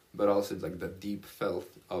 but also like the deep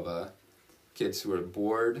filth of kids who are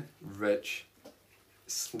bored, rich,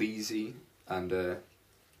 sleazy, and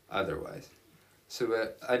otherwise. So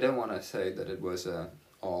I don't want to say that it was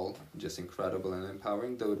all just incredible and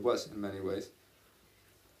empowering, though it was in many ways.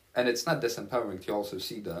 And it's not disempowering to also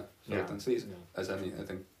see the Sultan's as any, I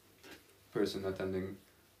think, person attending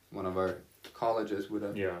one of our colleges would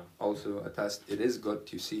also attest. It is good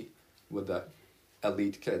to see with the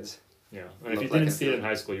elite kids. Yeah, and if you didn't see it in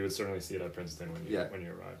high school, you would certainly see it at Princeton when you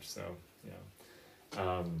arrived. So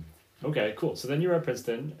yeah. Okay, cool. So then you were at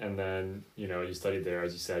Princeton, and then you studied there.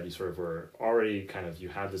 As you said, you sort of were already you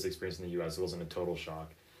had this experience in the U.S. It wasn't a total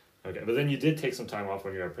shock. Okay, but then you did take some time off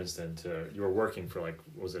when you were at Princeton. You were working for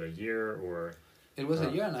was it a year or? It was a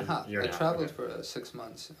year and a half. I traveled for 6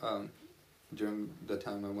 months during the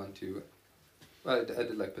time I went to. Well, I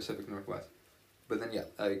did like Pacific Northwest, but then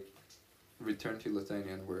I returned to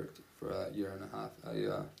Lithuania and worked for a year and a half.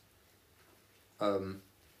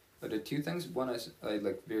 I did two things. One is I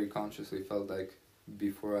very consciously felt like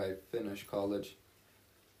before I finish college,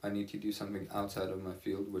 I need to do something outside of my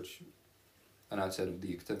field, and outside of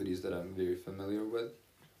the activities that I'm very familiar with,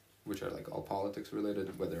 which are all politics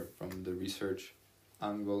related, whether from the research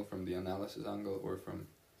angle, from the analysis angle, or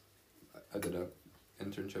I did a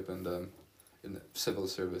internship in the civil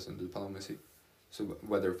service and diplomacy, so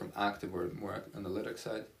whether from active or more analytic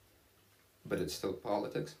side, but it's still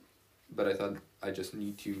politics. But I thought I just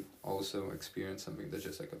need to also experience something that's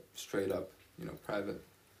just a straight up, private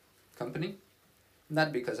company.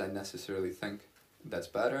 Not because I necessarily think that's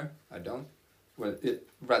better. I don't. Well,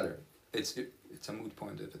 it's a moot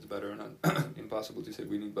point if it's better or not. Impossible to say.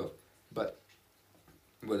 We need both. But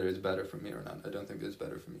whether it's better for me or not, I don't think it's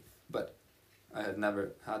better for me. But I had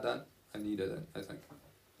never had that. I needed it, I think.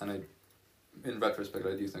 And in retrospect,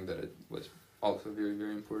 I do think that it was also very,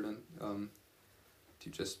 very important to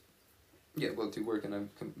just, to work in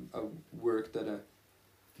a work that,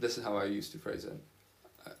 this is how I used to phrase it.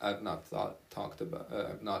 I've not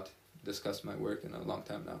I've not discussed my work in a long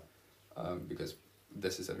time now, because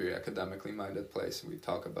this is a very academically minded place. We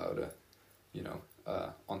talk about,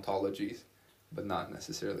 ontologies, but not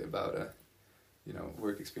necessarily about,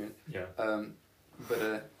 work experience. Yeah.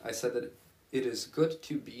 But I said that it is good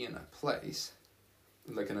to be in a place,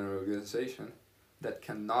 like in an organization, that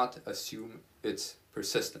cannot assume its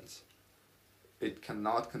persistence. It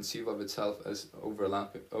cannot conceive of itself as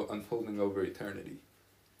unfolding over eternity,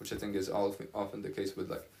 which I think is often the case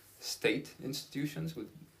with state institutions, with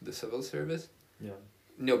the civil service. Yeah.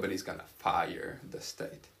 Nobody's gonna fire the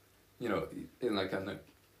state, in an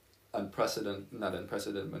not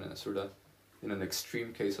unprecedented, but in a sort of, in an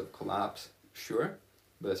extreme case of collapse, sure,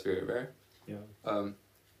 but that's very rare. Yeah.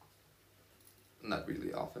 Not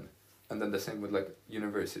really often. And then the same with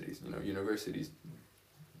universities. Universities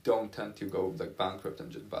don't tend to go bankrupt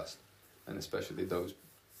and just bust, and especially those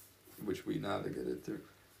which we navigated through.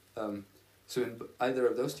 So in either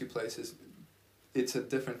of those two places, it's a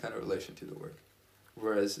different kind of relation to the work.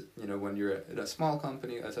 Whereas, when you're in a small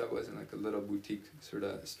company, as I was in a little boutique sort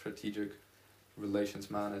of strategic relations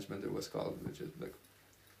management, it was called, which is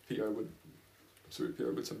PR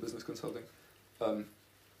with some business consulting.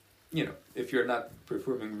 If you're not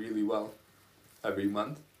performing really well every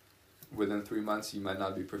month, within 3 months you might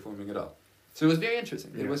not be performing at all. So it was very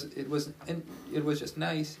interesting. Yeah. It was just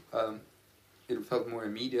nice. It felt more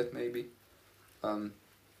immediate maybe.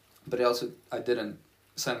 But I didn't,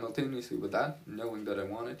 simultaneously with that, knowing that I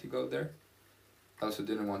wanted to go there, I also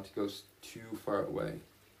didn't want to go too far away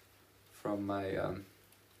from my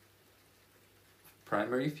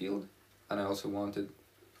primary field. And I also wanted,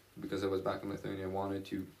 because I was back in Lithuania, I wanted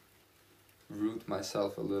to root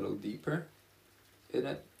myself a little deeper in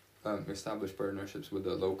it, establish partnerships with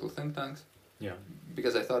the local think tanks. Yeah.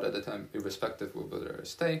 Because I thought at the time, irrespective of whether I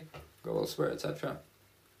stay, go elsewhere, etc.,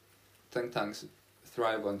 think tanks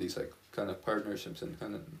thrive on these kind of partnerships and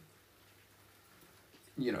kind of,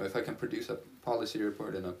 if I can produce a policy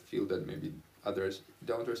report in a field that maybe others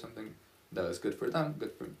don't or something, that is good for them,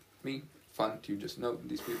 good for me, fun to just know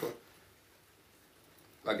these people.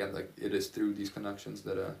 Again, it is through these connections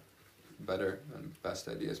that better and best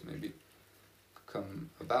ideas maybe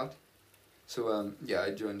come about. So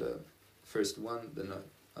I joined the first one, then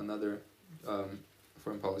another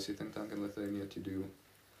foreign policy think tank in Lithuania to do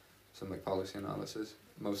some policy analysis,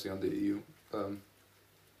 mostly on the EU.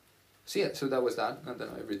 So that was that, and then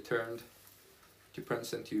I returned to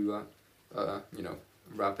Princeton to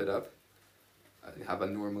wrap it up. I have a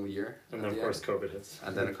normal year. And then of course COVID hits.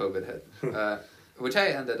 And then COVID hit. Which I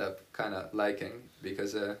ended up kind of liking,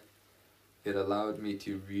 because it allowed me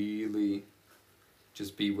to really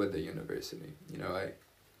just be with the university. I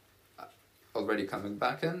already coming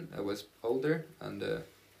back in, I was older, and a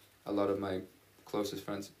lot of my closest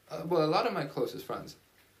friends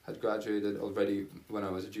had graduated already when I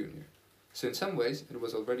was a junior. So in some ways, it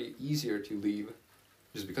was already easier to leave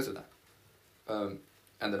just because of that.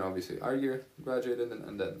 And then obviously our year graduated,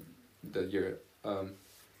 and then the year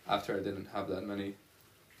after, I didn't have that many.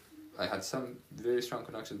 I had some very strong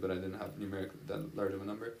connections, but I didn't have numerically that large of a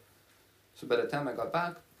number. So by the time I got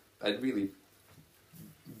back, I really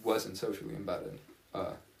wasn't socially embedded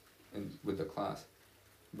with the class.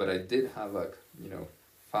 But I did have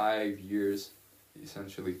 5 years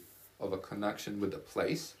essentially of a connection with the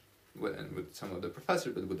place, and with some of the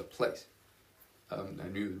professors, but with the place. I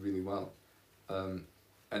knew it really well.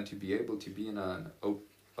 And to be able to be in an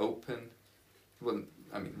open, well,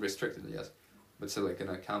 I mean restricted, yes, but still in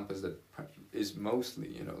a campus that is mostly,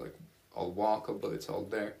 all walkable, it's all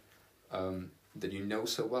there, that you know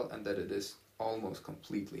so well, and that it is almost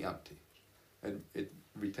completely empty. And it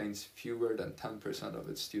retains fewer than 10% of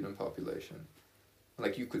its student population.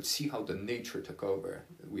 You could see how the nature took over.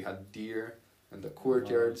 We had deer in the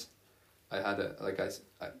courtyards. Wow. I had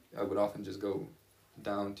I would often just go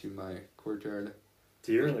down to my courtyard.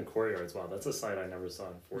 Deer in the courtyards. Wow, that's a sight I never saw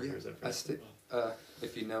in 4 years at Princeton.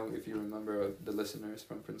 If you remember, the listeners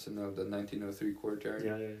from Princeton know the 1903 courtyard.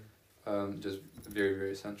 Yeah. Just very,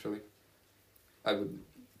 very centrally.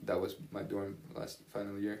 That was my dorm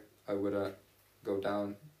final year. I would go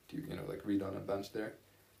down to read on a bench there,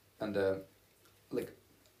 and a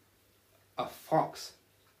fox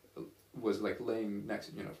was laying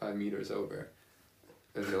next 5 meters over.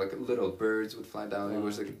 And little birds would fly down. Wow. It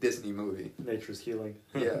was like a Disney movie. Nature's healing.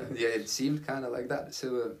 yeah, it seemed kind of like that.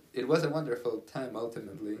 So it was a wonderful time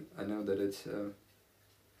ultimately. I know that it's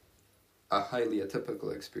a highly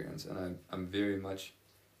atypical experience, and I'm very much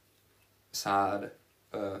sad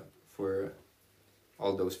for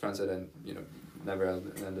all those friends that I never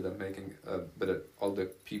ended up making, but all the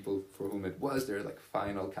people for whom it was their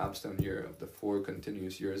final capstone year of the 4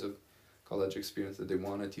 continuous years of college experience that they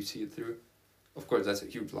wanted to see it through. Of course, that's a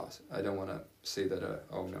huge loss. I don't want to say that,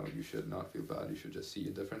 oh no, you should not feel bad, you should just see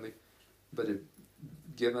it differently. But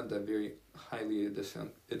given the very highly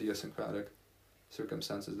idiosyncratic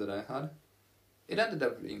circumstances that I had, it ended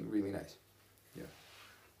up being really nice.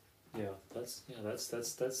 Yeah, that's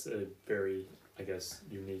a very, I guess,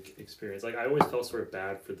 unique experience. I always felt sort of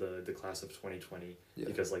bad for the class of 2020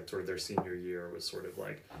 because sort of their senior year was sort of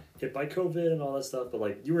hit by COVID and all that stuff.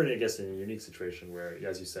 But you were in a unique situation where,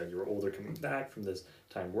 as you said, you were older coming back from this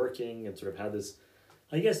time working and sort of had this,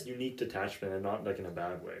 I guess, unique detachment, and not in a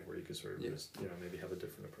bad way, where you could sort of just maybe have a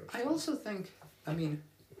different approach. I also think,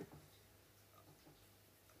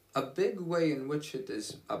 a big way in which it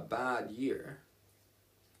is a bad year,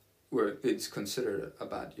 where it's considered a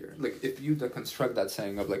bad year. If you deconstruct that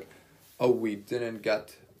saying of oh, we didn't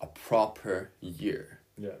get a proper year.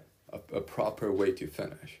 Yeah. A proper way to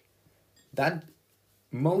finish. That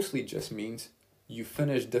mostly just means you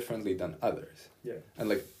finish differently than others. Yeah.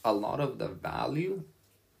 And a lot of the value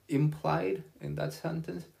implied in that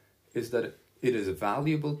sentence is that it is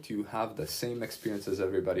valuable to have the same experience as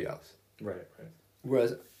everybody else. Right.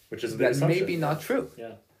 Whereas which is that may be not true.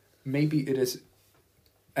 Yeah. Maybe it is.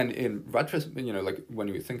 And in retrospect, when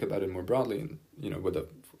you think about it more broadly, and with a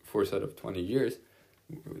foresight of 20 years,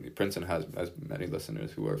 Princeton has, as many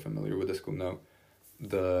listeners who are familiar with the school know,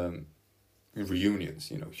 the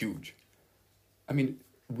reunions, huge.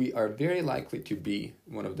 We are very likely to be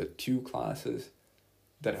one of the 2 classes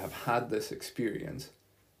that have had this experience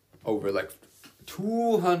over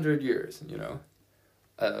 200 years,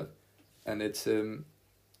 and it's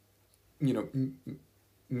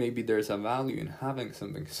maybe there's a value in having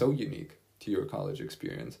something so unique to your college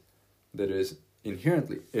experience that is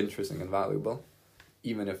inherently interesting and valuable,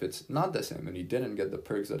 even if it's not the same and you didn't get the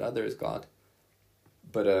perks that others got,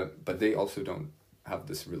 but they also don't have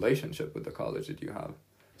this relationship with the college that you have.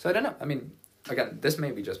 So I don't know. Again, this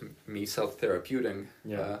may be just me self-therapeuting,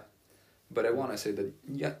 but I want to say that,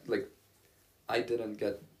 I didn't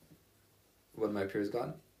get what my peers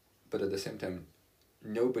got, but at the same time,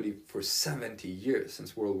 nobody for 70 years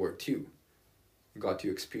since World War II got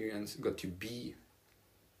to be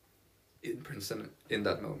in Princeton in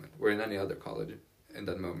that moment, or in any other college in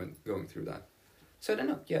that moment going through that. So I don't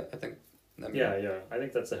know. Yeah, I think. I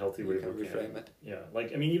think that's a healthy way to reframe it. Yeah,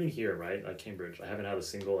 even here, right, Cambridge, I haven't had a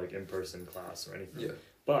single in-person class or anything. Yeah.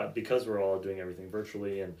 But because we're all doing everything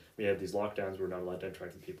virtually, and we have these lockdowns, we're not allowed to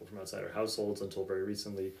interact with people from outside our households until very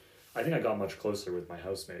recently. I think I got much closer with my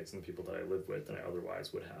housemates and the people that I live with than I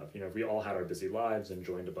otherwise would have. If we all had our busy lives and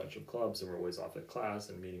joined a bunch of clubs and we're always off at class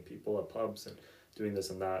and meeting people at pubs and doing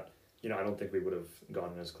this and that, I don't think we would have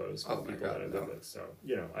gotten as close with people that I live with. So,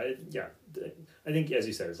 I think, as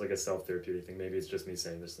you said, it's like a self-therapeutic thing. Maybe it's just me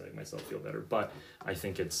saying this to make myself feel better, but I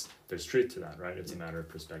think there's truth to that, right? It's a matter of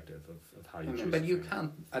perspective of how you choose. But you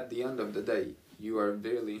can't, at the end of the day,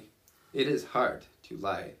 it is hard to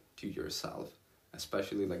lie to yourself,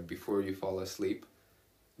 especially like before you fall asleep.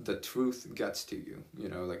 The truth gets to you,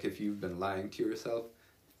 like if you've been lying to yourself,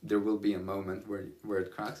 there will be a moment where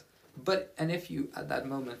it cracks. And if you at that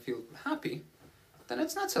moment feel happy, then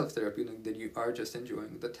it's not self-therapeutic, that you are just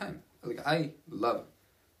enjoying the time. Like, I love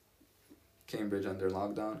Cambridge under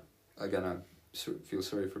lockdown. Again, I feel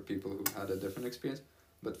sorry for people who had a different experience,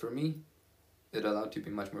 but for me, it allowed to be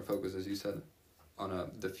much more focused, as you said,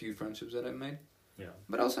 on the few friendships that I've made. Yeah.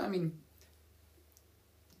 But also, I mean,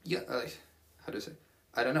 how to say?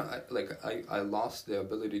 I don't know. I lost the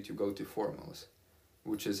ability to go to formals,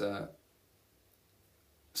 which is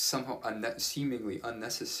somehow seemingly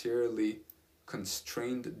unnecessarily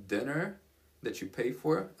constrained dinner that you pay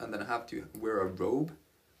for, and then have to wear a robe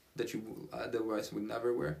that you otherwise would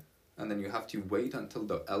never wear, and then you have to wait until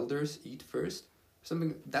the elders eat first.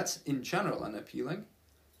 Something that's in general unappealing,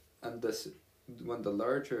 and this, when the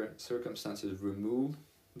larger circumstances remove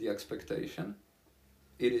the expectation,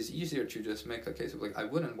 it is easier to just make a case of like, I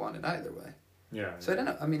wouldn't want it either way. Yeah. So I don't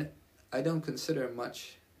know. I mean, I don't consider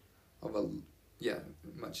much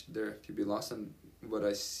there to be lost, and what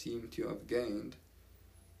I seem to have gained,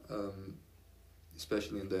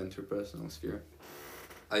 especially in the interpersonal sphere,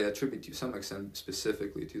 I attribute to some extent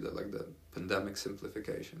specifically to the pandemic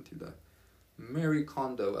simplification, to the Marie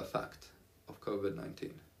Kondo effect of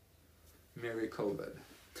COVID-19. Marie COVID.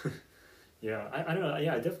 Yeah, I don't know.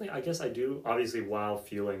 Yeah, definitely. I guess I do. Obviously, while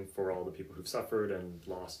feeling for all the people who've suffered and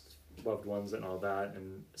lost loved ones and all that,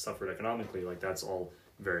 and suffered economically, like that's all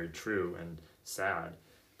very true and sad.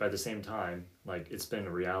 But at the same time, like it's been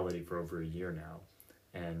a reality for over a year now,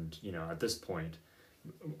 and at this point,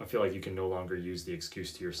 I feel like you can no longer use the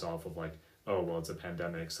excuse to yourself of like, oh well, it's a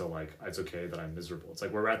pandemic, so like it's okay that I'm miserable. It's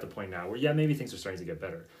like we're at the point now where maybe things are starting to get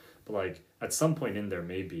better, but like at some point in there,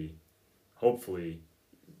 maybe, hopefully,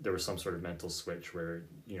 there was some sort of mental switch where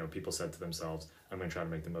people said to themselves, I'm going to try to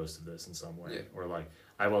make the most of this in some way. Yeah. Or like,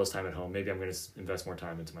 I have all this time at home, maybe I'm going to invest more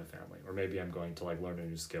time into my family, or maybe I'm going to like learn a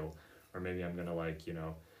new skill, or maybe I'm going to like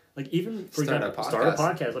even for start example, a start a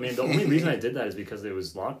podcast. I mean, the only reason I did that is because it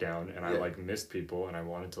was lockdown and I like missed people and I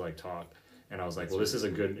wanted to like talk, and I was like, this is a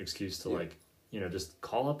good excuse to like just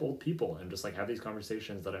call up old people and just like have these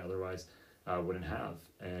conversations that I otherwise wouldn't have.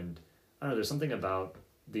 And I don't know, there's something about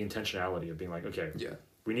the intentionality of being like, okay,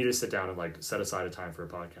 we need to sit down and like set aside a time for a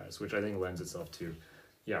podcast, which I think lends itself to,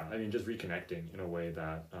 just reconnecting in a way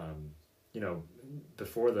that,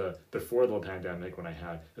 before the pandemic, when I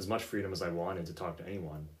had as much freedom as I wanted to talk to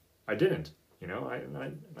anyone, I didn't, I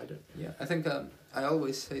did. Yeah, I think I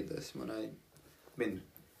always say this when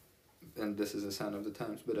and this is a sign of the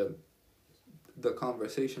times, but the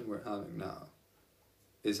conversation we're having now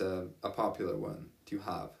is a popular one to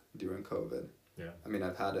have during COVID. Yeah. I mean,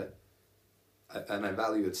 I've had it, and I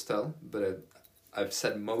value it still, but I've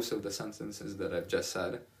said most of the sentences that I've just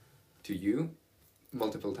said to you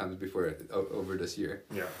multiple times before over this year.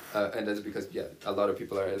 Yeah. And that's because, a lot of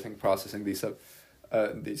people are, I think, processing these same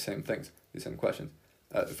things, these same questions.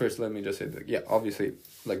 First, let me just say that, obviously,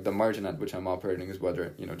 like, the margin at which I'm operating is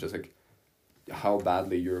whether, just, like, how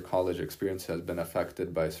badly your college experience has been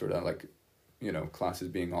affected by sort of, like, classes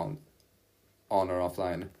being on or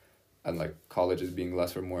offline, and, like, colleges being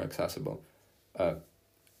less or more accessible.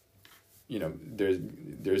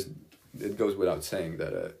 There's it goes without saying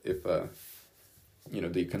that if the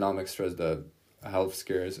economic stress, the health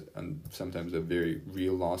scares, and sometimes the very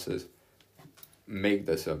real losses make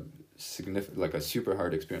this a significant, like a super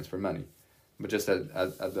hard experience for many. But just at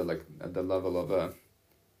the level of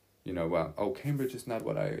Cambridge is not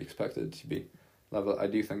what I expected it to be level, I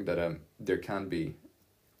do think that there can be,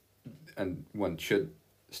 and one should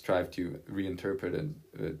strive to reinterpret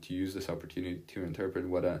and to use this opportunity to interpret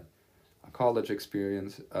what a college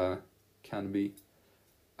experience can be,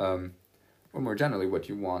 or more generally what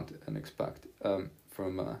you want and expect from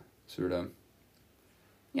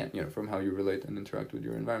from how you relate and interact with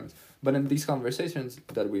your environment. But in these conversations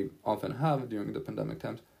that we often have during the pandemic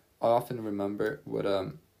times, I often remember what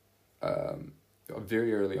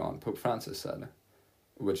very early on Pope Francis said,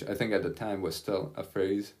 which I think at the time was still a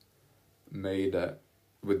phrase made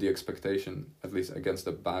with the expectation, at least against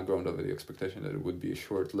the background of the expectation that it would be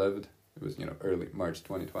short-lived. It was, early March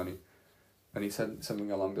 2020. And he said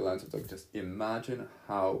something along the lines of, like, just imagine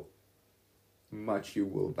how much you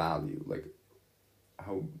will value, like,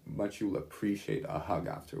 how much you'll appreciate a hug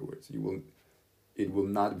afterwards. You will it will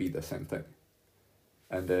not be the same thing.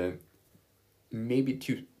 And maybe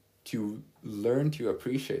to learn to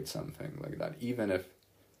appreciate something like that, even if,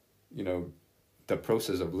 you know, the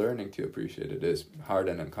process of learning to appreciate it is hard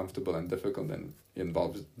and uncomfortable and difficult and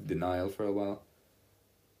involves denial for a while.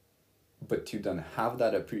 But to then have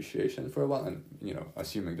that appreciation for a while and, you know,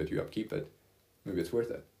 assuming that you upkeep it, maybe it's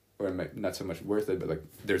worth it. Or it might not so much worth it, but like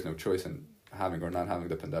there's no choice in having or not having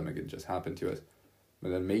the pandemic, it just happened to us.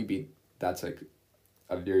 But then maybe that's like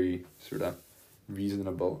a very sort of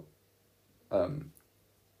reasonable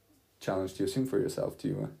challenge to assume for yourself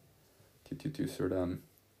to sort of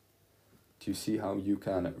to see how you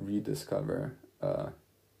can rediscover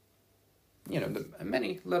you know, the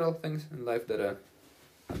many little things in life that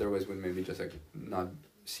otherwise would maybe just like not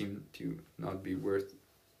seem to not be worth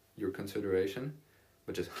your consideration,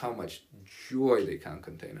 but just how much joy they can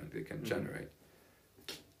contain and they can generate.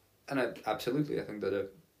 And I think that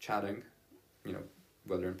chatting, you know,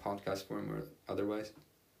 whether in podcast form or otherwise,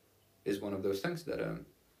 is one of those things that I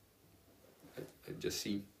just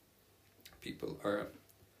see people are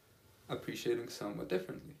appreciating somewhat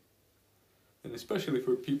differently. And especially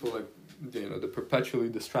for people like, you know, the perpetually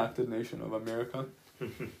distracted nation of America,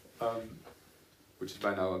 which is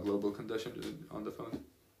by now a global condition on the phone.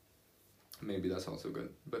 Maybe that's also good.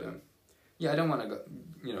 But yeah, I don't want to go,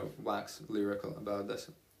 you know, wax lyrical about this,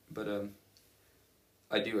 but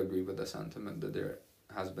I do agree with the sentiment that there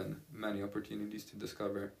has been many opportunities to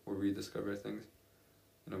discover or rediscover things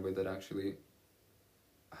in a way that actually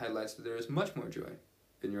highlights that there is much more joy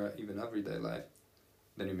in your even everyday life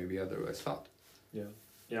than you maybe otherwise thought. Yeah,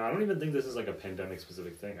 I don't even think this is like a pandemic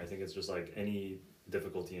specific thing. I think it's just like any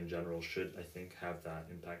difficulty in general should, I think, have that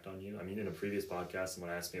impact on you. I mean, in a previous podcast,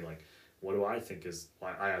 someone asked me like, what do I think is,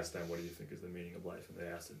 I asked them, what do you think is the meaning of life? And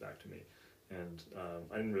they asked it back to me. And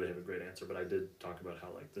I didn't really have a great answer, but I did talk about how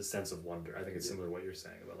like the sense of wonder, I think it's similar to what you're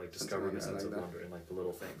saying about like discovering a sense of wonder in like the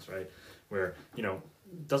little things, right? Where, you know,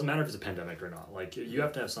 it doesn't matter if it's a pandemic or not. Like you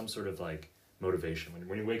have to have some sort of like motivation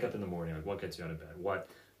when you wake up in the morning. Like what gets you out of bed?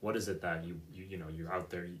 What is it that you know you're out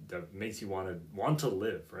there that makes you want to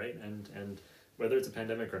live, right? And whether it's a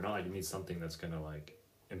pandemic or not, you need something that's gonna like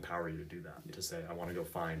empower you to do that. To say I want to go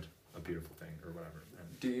find a beautiful thing or whatever.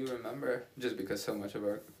 And do you remember, just because so much of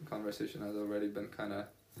our conversation has already been kind of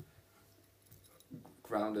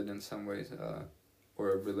grounded in some ways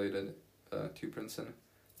or related to Princeton,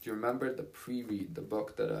 do you remember the pre-read, the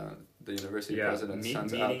book that the university president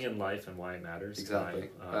sends out? Meaning in Life and Why It Matters. Exactly.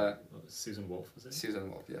 By, Susan Wolf, was it? Susan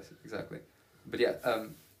Wolf, yes, exactly. But yeah,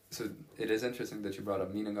 so it is interesting that you brought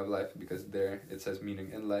up meaning of life, because there it says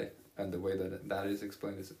meaning in life, and the way that is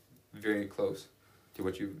explained is very close to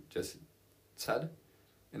what you just said,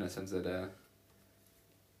 in a sense that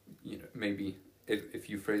you know, maybe if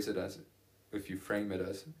you frame it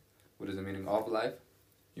as what is the meaning of life,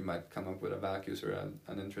 you might come up with a vacuous or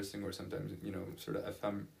an interesting or sometimes, you know, sort of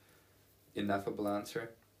ineffable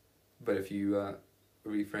answer. But if you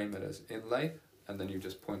reframe it as in life, and then you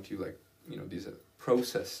just point to like, you know, these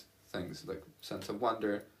process things like sense of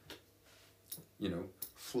wonder, you know,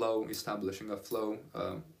 flow, establishing a flow,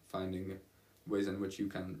 finding ways in which you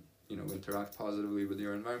can, you know, interact positively with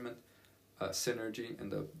your environment, synergy in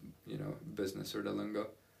the, you know, business or the lingo,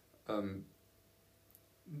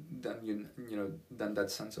 then you know then that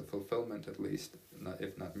sense of fulfillment, at least,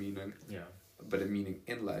 if not meaning, but a meaning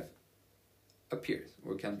in life, appears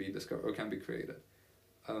or can be discovered or can be created.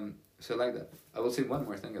 So like that, I will say one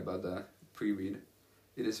more thing about the pre-read.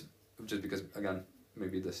 It is just because, again,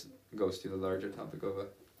 maybe this goes to the larger topic of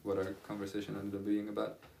what our conversation ended up being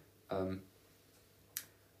about,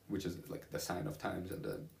 which is like the sign of times and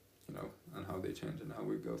you know, and how they change and how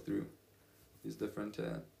we go through these different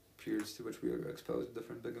periods to which we are exposed to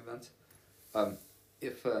different big events.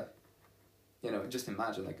 If you know, just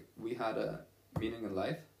imagine like we had a meaning in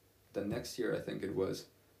life. The next year, I think it was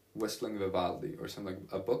Whistling Vivaldi or something, like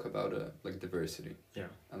a book about like diversity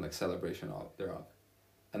and like celebration thereof.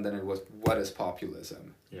 And then it was What is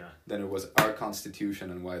Populism? Then it was Our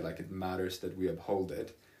Constitution and why like it matters that we uphold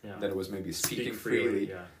it. Then it was maybe Speaking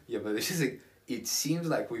Freely. But it's just like, it seems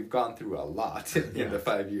like we've gone through a lot in the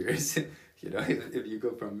 5 years. You know, if you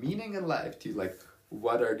go from meaning in life to like,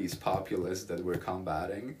 what are these populists that we're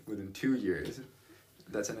combating within 2 years?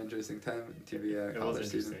 That's an interesting time to be a college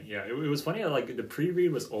student. Yeah, it was funny. Like the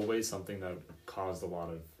pre-read was always something that caused a lot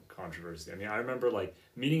of controversy. I mean, I remember like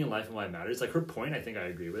Meaning in Life and Why It Matters. Like her point, I think I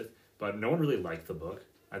agree with, but no one really liked the book.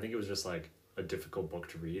 I think it was just like a difficult book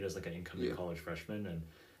to read as like an incoming college freshman, and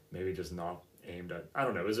maybe just not aimed at. I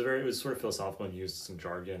don't know. It was sort of philosophical and used some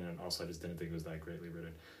jargon, and also I just didn't think it was that greatly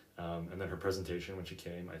written. And then her presentation when she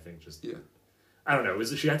came, I think just I don't know.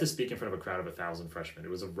 She had to speak in front of a crowd of 1,000 freshmen. It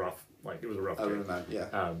was a rough I day. remember,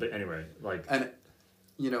 yeah. But anyway, like, and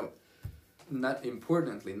not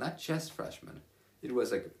importantly, not just freshmen. It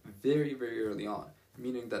was like very, very early on,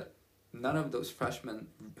 meaning that none of those freshmen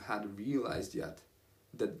had realized yet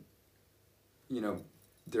that,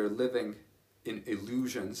 they're living in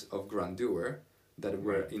illusions of grandeur that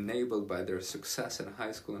were enabled by their success in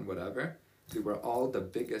high school and whatever. They were all the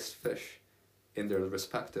biggest fish in their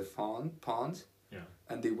respective ponds. Yeah.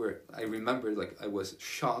 And I remember, like, I was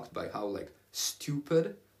shocked by how, like,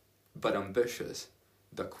 stupid but ambitious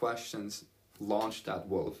the questions launched at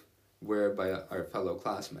Wolf were by our fellow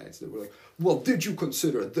classmates. They were like, well, did you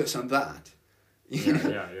consider this and that?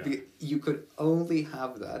 Yeah. You could only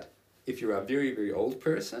have that if you're a very, very old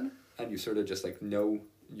person and you sort of just, like, know,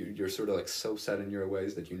 you're sort of, like, so set in your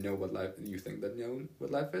ways that you know what life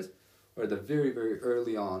is, or the very, very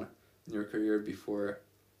early on in your career before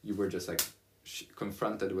you were just, like,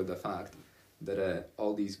 confronted with the fact that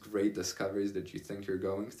all these great discoveries that you think you're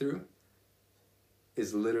going through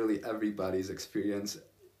is literally everybody's experience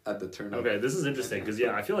at the turn. Okay, this is interesting because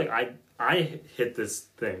I feel like I hit this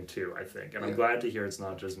thing too. I think, and I'm glad to hear it's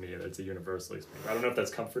not just me; it's a universal experience. I don't know if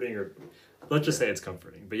that's comforting or, let's just say it's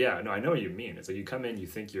comforting. But yeah, no, I know what you mean. It's like you come in, you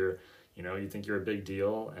think you're a big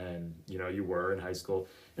deal, and you were in high school,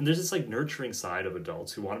 and there's this like nurturing side of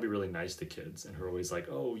adults who want to be really nice to kids and who are always like,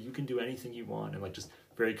 oh, you can do anything you want, and like just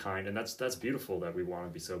very kind, and that's beautiful that we want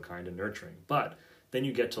to be so kind and nurturing, but then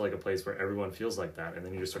you get to like a place where everyone feels like that, and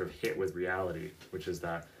then you just sort of hit with reality, which is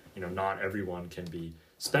that, not everyone can be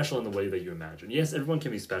special in the way that you imagine. Yes, everyone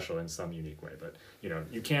can be special in some unique way, but,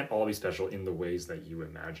 you can't all be special in the ways that you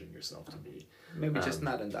imagine yourself to be. Maybe just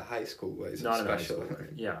not in the high school ways. Not in the high school way,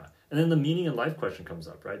 yeah. And then the meaning in life question comes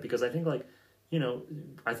up, right? Because I think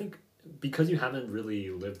I think because you haven't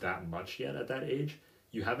really lived that much yet at that age,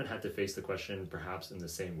 you haven't had to face the question perhaps in the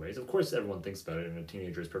same ways. Of course, everyone thinks about it, and a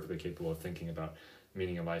teenager is perfectly capable of thinking about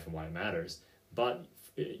meaning in life and why it matters. But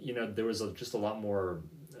there was just a lot more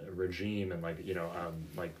regime and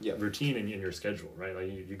routine in your schedule, right? Like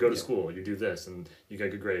you go to school, you do this, and you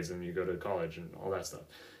get good grades, and you go to college and all that stuff.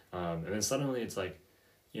 And then suddenly it's like,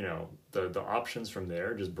 the options from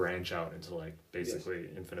there just branch out into like basically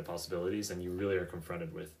infinite possibilities, and you really are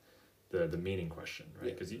confronted with the meaning question,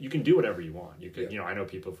 right? Because you can do whatever you want. You could, I know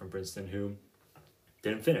people from Princeton who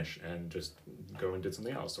didn't finish and just go and did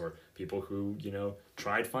something else, or people who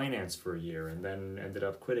tried finance for a year and then ended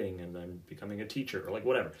up quitting and then becoming a teacher, or like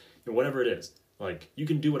whatever it is. Like you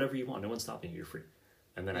can do whatever you want, no one's stopping you, you're free.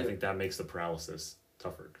 And then I think that makes the paralysis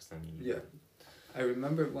tougher, because then I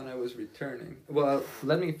remember when I was returning, well,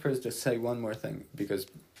 let me first just say one more thing, because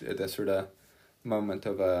the sort of moment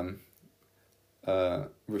of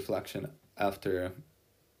reflection after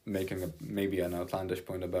making maybe an outlandish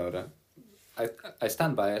point about I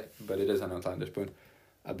stand by it, but it is an outlandish point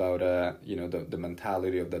about the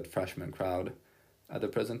mentality of that freshman crowd at the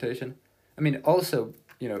presentation. I mean, also,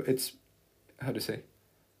 it's, how to say,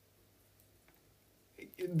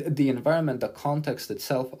 the environment, the context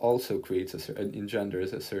itself also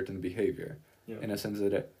engenders a certain behavior, in a sense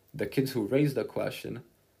that the kids who raise the question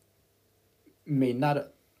may not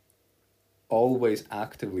always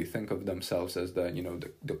actively think of themselves as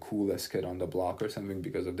the coolest kid on the block or something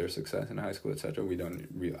because of their success in high school, etc.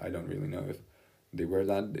 I don't really know if they were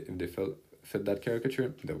that, if they fit that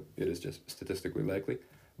caricature, though it is just statistically likely.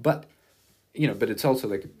 But but it's also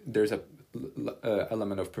like there's a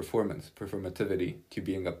element of performativity to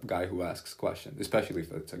being a guy who asks questions, especially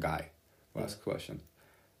if it's a guy who asks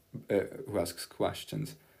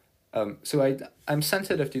questions. So I'm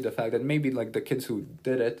sensitive to the fact that maybe like the kids who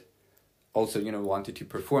did it also wanted to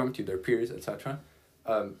perform to their peers, etc.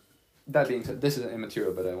 That being said, this is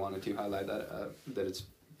immaterial, but I wanted to highlight that it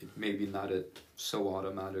may be not so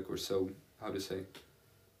automatic or so, how to say,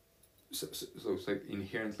 so it's like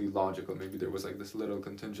inherently logical. Maybe there was like this little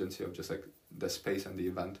contingency of just like the space and the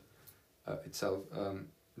event itself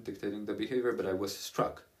dictating the behavior, but I was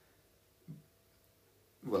struck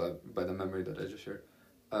by the memory that I just shared.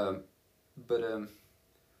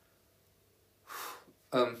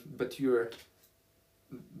 But your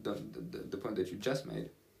the point that you just made,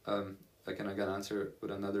 I can again answer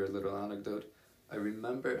with another little anecdote. I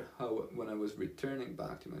remember how when I was returning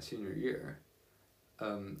back to my senior year,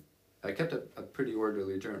 I kept a pretty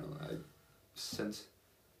orderly journal. I since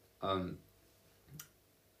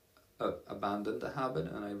abandoned the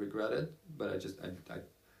habit, and I regret it, but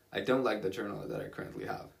I don't like the journal that I currently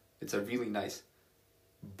have. It's a really nice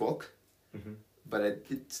book, but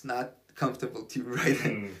it's not comfortable to write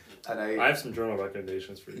in. And I have some journal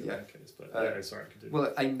recommendations for you in that case, but sorry, continue.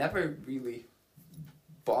 Well, I never really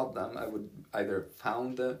bought them, I would either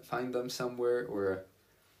find them somewhere or,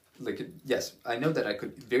 like, yes, I know that I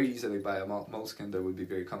could very easily buy a moleskin that would be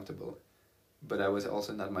very comfortable, but I was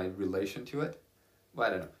also not my relation to it. Well, I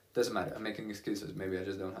don't know. Doesn't matter. I'm making excuses. Maybe I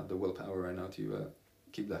just don't have the willpower right now to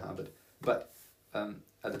keep the habit. But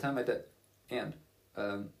at the time I did, and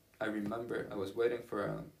I remember I was waiting for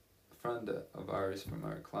a friend of ours from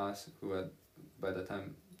our class who had, by the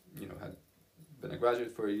time, had been a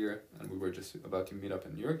graduate for a year, and we were just about to meet up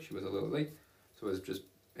in New York. She was a little late, so I was just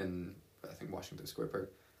in, I think, Washington Square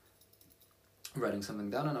Park, writing something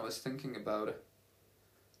down, and I was thinking about,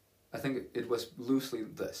 I think it was loosely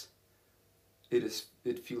this.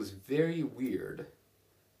 It feels very weird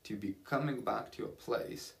to be coming back to a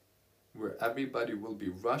place where everybody will be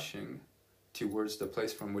rushing towards the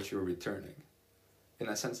place from which you're returning. In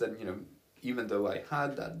a sense that, even though I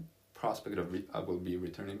had that prospect of I will be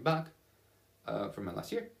returning back for my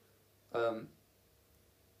last year,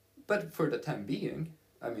 but for the time being,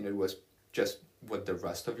 I mean, it was just what the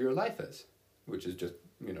rest of your life is, which is just,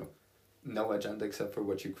 no agenda except for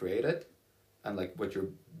what you created, and like what your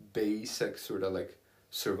basic sort of like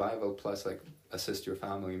survival plus like assist your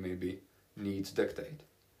family maybe needs dictate.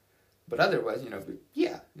 But otherwise,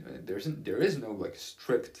 there is no like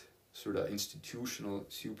strict sort of institutional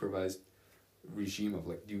supervised regime of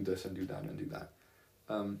like do this and do that and do that.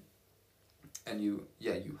 And you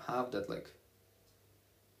have that, like,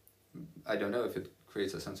 I don't know if it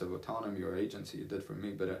creates a sense of autonomy or agency. It did for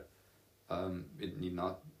me, but it need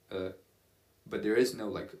not. But there is no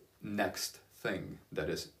like next thing that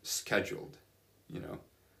is scheduled,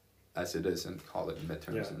 as it is in college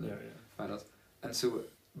midterms and finals. And so,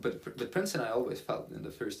 but Princeton, I always felt in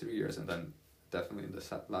the first 3 years, and then definitely in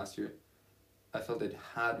the last year, I felt it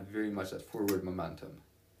had very much that forward momentum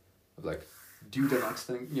of like, do the next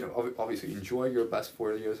thing, obviously enjoy your best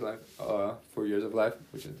 4 years of life,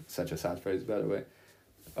 which is such a sad phrase, by the way.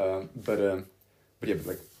 But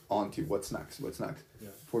like, on to what's next. Yeah.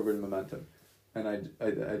 Forward momentum. And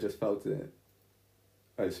I just felt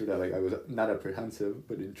I sort of like, I was not apprehensive,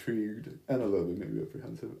 but intrigued, and a little bit maybe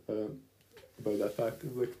apprehensive about that fact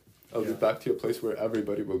of like, I'll be back to a place where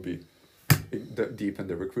everybody will be deep in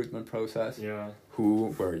the recruitment process. Yeah.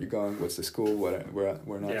 Where are you going? What's the school? Where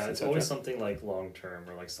next? Yeah, it's always something like long term,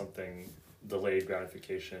 or like something delayed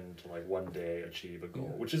gratification to like one day achieve a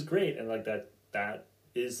goal, which is great, and like that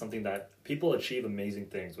is something that people achieve amazing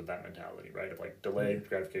things with that mentality, right? Of like delayed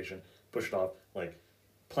gratification, push it off, like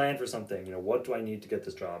plan for something. What do I need to get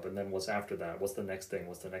this job, and then what's after that? What's the next thing?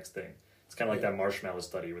 It's kind of like that marshmallow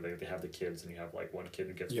study where they have the kids, and you have like one kid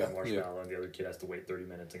who gets one marshmallow, and the other kid has to wait 30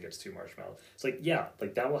 minutes and gets 2 marshmallows. It's like,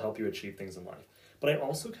 like that will help you achieve things in life. But I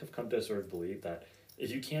also have come to sort of believe that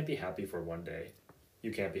if you can't be happy for one day,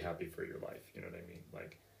 you can't be happy for your life. You know what I mean?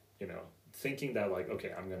 Like, thinking that like,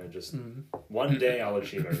 okay, I'm going to just, one day I'll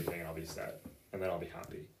achieve everything and I'll be set, and then I'll be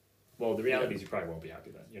happy. Well, the reality is you probably won't be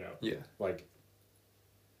happy then, Yeah. Like,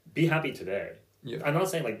 be happy today. Yeah. I'm not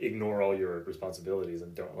saying like ignore all your responsibilities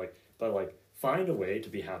and don't like, but like find a way to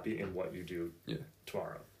be happy in what you do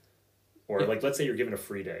tomorrow. Or like, let's say you're given a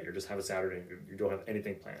free day, you just have a Saturday and you don't have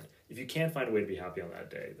anything planned. If you can't find a way to be happy on that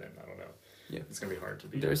day, then I don't know. Yeah. It's going to be hard to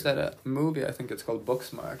be. There's that movie, I think it's called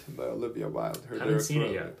Booksmart by Olivia Wilde. I haven't seen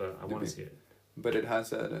it yet, but I want to see it. But it has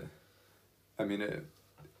that,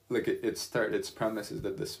 its premise is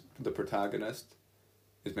that the protagonist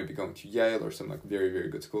is maybe going to Yale or some like very, very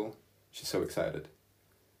good school. She's so excited.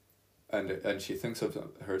 And she thinks of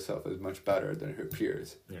herself as much better than her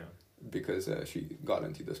peers. Yeah. Because she got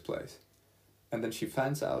into this place. And then she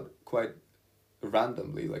finds out quite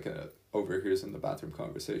randomly, like overhears in the bathroom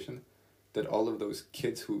conversation, that all of those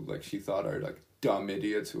kids who like she thought are like dumb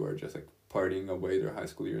idiots who are just like partying away their high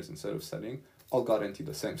school years instead of studying, all got into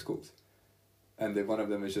the same schools. And then one of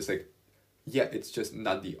them is just like, it's just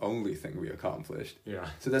not the only thing we accomplished. Yeah.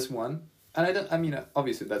 So that's one. And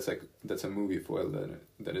obviously that's a movie foil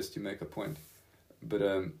that is to make a point. But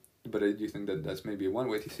I do think that that's maybe one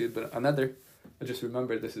way to see it. But another, I just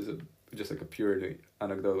remember this is just like a purely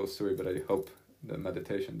anecdotal story, but I hope the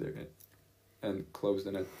meditation there and closed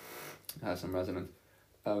in it has some resonance.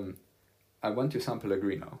 I went to San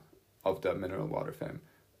Pellegrino of the mineral water fame.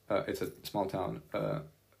 It's a small town,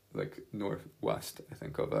 like northwest, I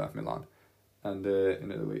think, of Milan, and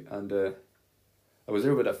in Italy. And I was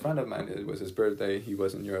there with a friend of mine. It was his birthday. He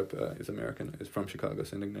was in Europe. He's American. He's from Chicago,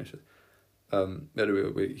 St. Ignatius.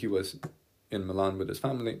 He was in Milan with his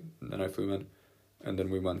family, and then I flew in, and then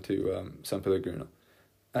we went to San Pellegrino.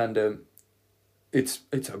 And it's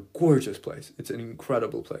a gorgeous place. It's an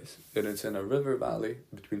incredible place. And it's in a river valley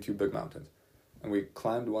between 2 big mountains. And we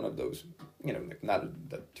climbed one of those, like not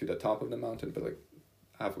to the top of the mountain, but like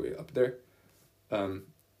halfway up there, and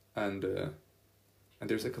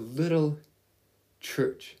there's like a little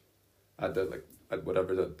church at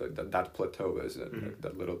whatever that plateau is, at like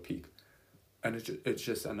that little peak, and it's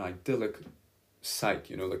just an idyllic sight,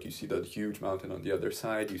 you know, like you see that huge mountain on the other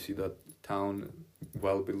side, you see that town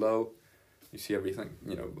well below, you see everything,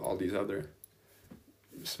 you know, all these other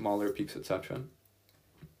smaller peaks, etc.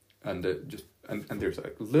 And and there's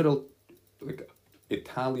like little like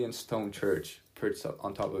Italian stone church perched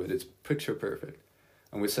on top of it. It's picture perfect.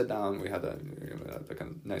 And we sat down, we had like a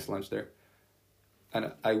nice lunch there.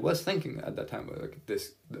 And I was thinking at that time, like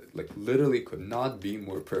this, like literally could not be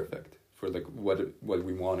more perfect for like what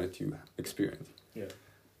we wanted to experience. Yeah.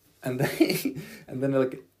 And then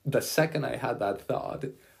like the second I had that thought,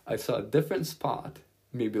 I saw a different spot,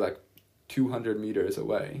 maybe like 200 meters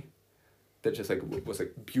away, that just like was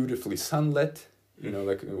like beautifully sunlit. You know,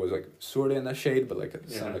 like it was like sort of in the shade, but like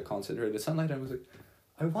sunlight, concentrated sunlight. And I was like,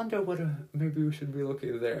 I wonder what maybe we should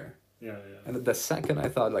relocate there. Yeah. And the second I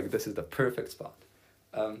thought like this is the perfect spot,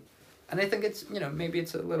 and I think it's, you know, maybe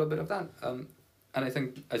it's a little bit of that. And I think,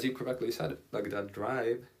 as you correctly said, like that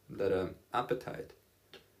drive, that appetite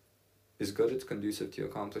is good. It's conducive to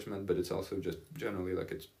accomplishment, but it's also just generally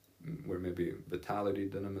like it's where maybe vitality,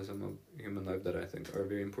 dynamism of human life that I think are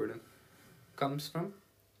very important come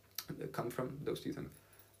from those two things.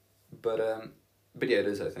 But yeah, it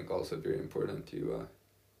is, I think, also very important to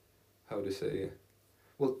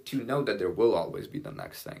to know that there will always be the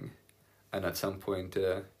next thing, and at some point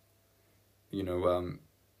the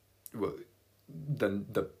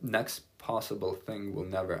next possible thing will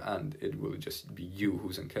never end. It will just be you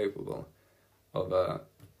who's incapable of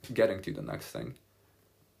getting to the next thing.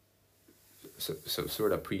 So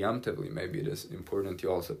sort of preemptively, maybe it is important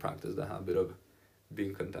to also practice the habit of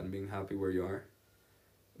being content, being happy where you are,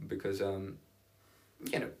 because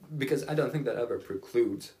because I don't think that ever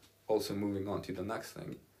precludes also moving on to the next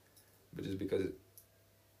thing, but just because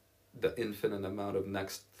the infinite amount of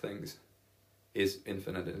next things is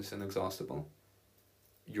infinite and it's inexhaustible,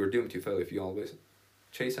 you're doomed to fail if you always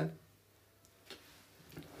chase it.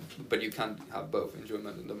 But you can't have both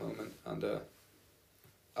enjoyment in the moment and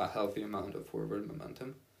a healthy amount of forward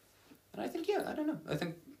momentum. And I think,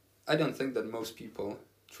 I don't think that most people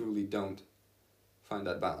truly don't find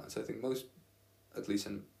that balance. I think most, at least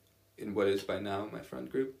in what is by now my friend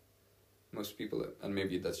group, most people, and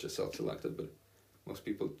maybe that's just self-selected, but most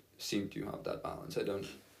people seem to have that balance.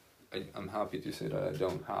 I'm happy to say that I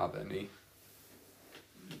don't have any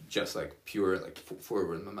just like pure like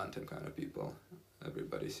forward momentum kind of people.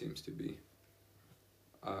 Everybody seems to be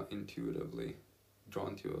intuitively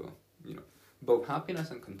drawn to both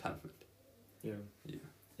happiness and contentment.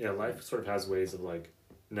 Yeah, life sort of has ways of like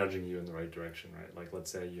nudging you in the right direction, right? Like, let's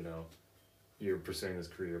say you're pursuing this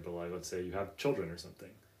career, but like let's say you have children or something,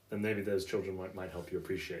 then maybe those children might help you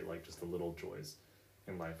appreciate like just the little joys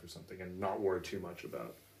in life or something, and not worry too much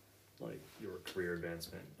about like your career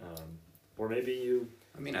advancement. Or maybe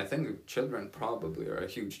I think children probably are a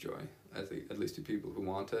huge joy. I think, at least to people who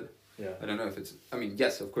want it. Yeah. I don't know if it's,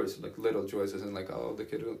 yes, of course, like little joys isn't like, oh, the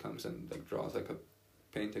kid who comes and like draws like a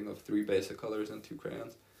painting of 3 basic colors and 2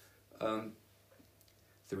 crayons.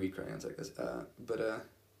 3 crayons, I guess. But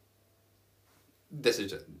this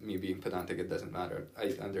is just me being pedantic. It doesn't matter.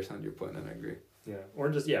 I understand your point and I agree. Yeah, or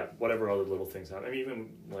just, whatever other little things happen. I mean, even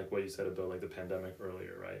like what you said about like the pandemic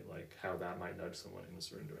earlier, right? Like how that might nudge someone in a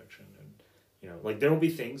certain direction. And, like there will be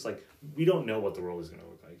things like, we don't know what the world is going to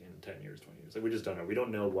look like in 10 years, 20 years. Like we just don't know. We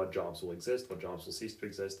don't know what jobs will exist, what jobs will cease to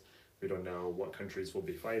exist. We don't know what countries will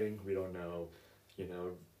be fighting. We don't know,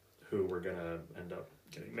 who we're going to end up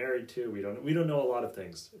getting married to. We don't know a lot of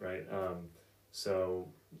things, right? So,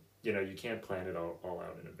 you can't plan it all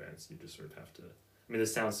out in advance. You just sort of have to. I mean,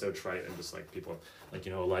 this sounds so trite and just like people like,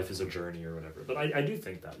 life is a journey or whatever. But I do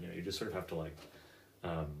think that, you just sort of have to like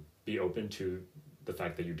be open to the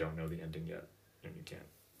fact that you don't know the ending yet and you can't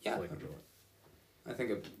control it. I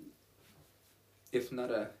think if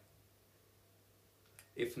not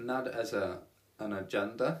as an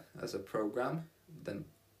agenda, as a program, then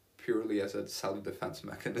purely as a self-defense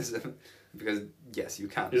mechanism, because yes, you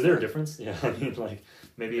can. Is there a difference? Yeah, I mean, like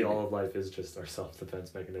maybe all of life is just our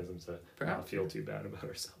self-defense mechanisms to not feel too bad about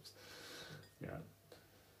ourselves. Yeah.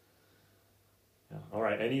 All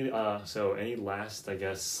right. Any last, I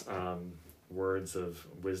guess, words of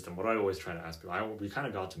wisdom? What I always try to ask people. We kind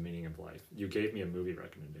of got to meaning of life. You gave me a movie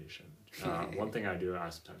recommendation. One thing I do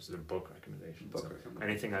ask sometimes is a book recommendation.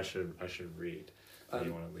 Anything I should read.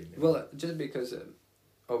 You want to leave me? Well, just because of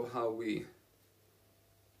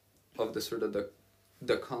the sort of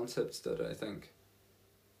the concepts that I think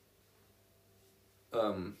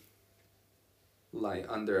lie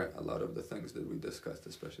under a lot of the things that we discussed,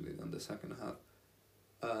 especially in the second half.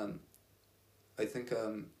 I think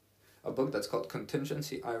a book that's called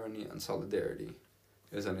Contingency, Irony, and Solidarity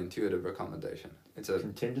is an intuitive recommendation. It's a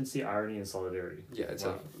Contingency, Irony, and Solidarity. Yeah,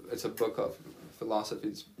 it's a book of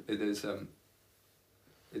philosophy. It's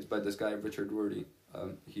by this guy Richard Rorty.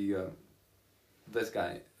 This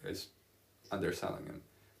guy is underselling him.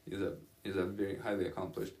 He's a very highly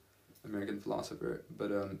accomplished American philosopher,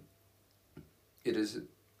 but it is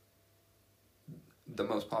the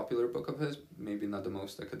most popular book of his, maybe not the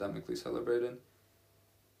most academically celebrated,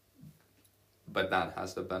 but that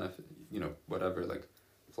has the benefit, whatever like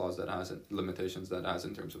flaws that has and limitations that has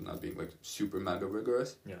in terms of not being like super mega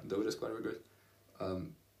rigorous, though it is quite rigorous.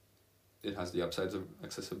 It has the upsides of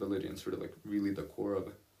accessibility and sort of like really the core of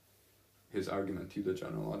his argument to the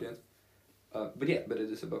general audience. But it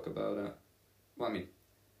is a book about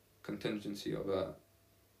contingency of a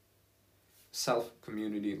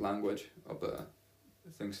self-community language of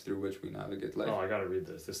things through which we navigate life. Oh, I gotta read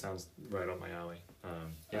this. This sounds right up my alley.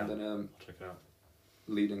 And then I'll check it out.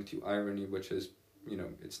 Leading to irony, which is,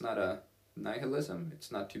 it's not a nihilism.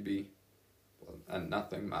 It's not to be, and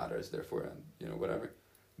nothing matters, therefore, and, whatever.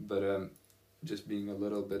 But just being a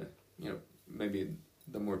little bit, maybe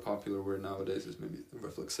the more popular word nowadays is maybe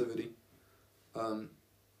reflexivity. There's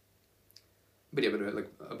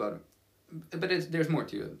more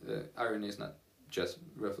to it. Irony is not just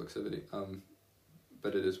reflexivity,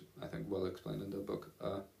 but it is, I think, well explained in the book.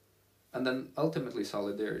 And then ultimately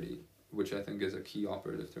solidarity, which I think is a key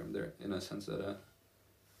operative term there, in a sense that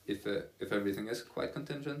if everything is quite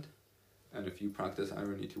contingent, and if you practice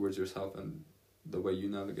irony towards yourself and the way you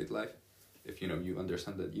navigate life, if you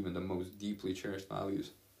understand that even the most deeply cherished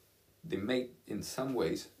values, they may in some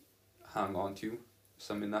ways hang on to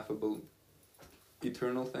some ineffable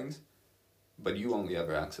eternal things, but you only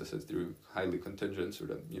ever access it through highly contingent sort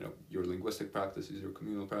of, your linguistic practices, your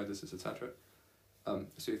communal practices, etc.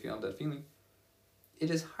 So if you have that feeling, it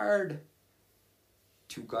is hard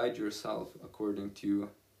to guide yourself according to,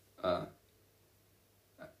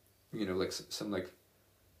 some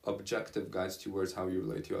objective guides towards how you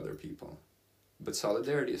relate to other people. But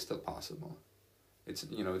solidarity is still possible. It's,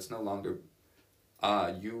 it's no longer,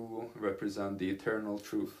 you represent the eternal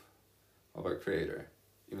truth of our Creator,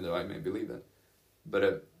 even though I may believe it.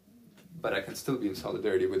 But I can still be in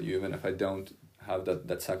solidarity with you, even if I don't have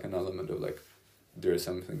that second element of there is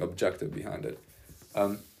something objective behind it.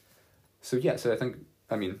 So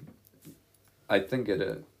I think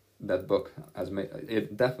that book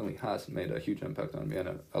it definitely has made a huge impact on me,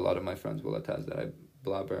 and a lot of my friends will attest that I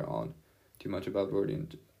blabber on too much about Rorty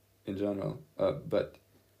in general. But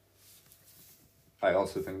I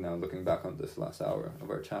also think now, looking back on this last hour of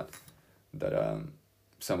our chat, that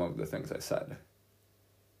some of the things I said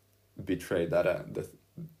betray that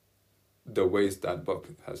the ways that book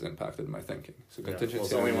has impacted my thinking. So contingency.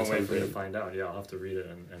 It's only one way for you to find out. Yeah, I'll have to read it.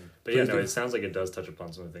 But it sounds like it does touch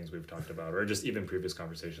upon some of the things we've talked about, or just even previous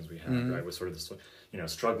conversations we had, right? With sort of this,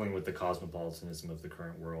 struggling with the cosmopolitanism of the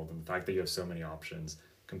current world, and the fact that you have so many options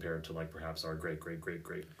compared to perhaps our great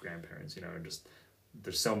grandparents, and just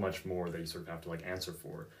there's so much more that you sort of have to answer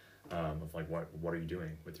for. Of what are you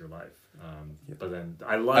doing with your life? But then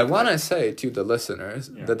I want to say to the listeners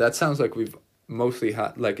that sounds like we've mostly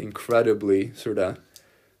had incredibly sort of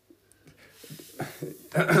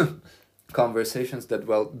conversations that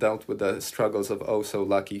dealt with the struggles of so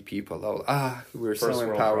lucky people. We're First so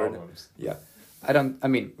empowered. Problems. Yeah,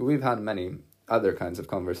 we've had many other kinds of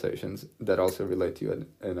conversations that also relate to it,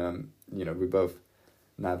 and we both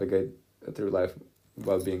navigate through life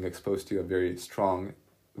while being exposed to a very strong,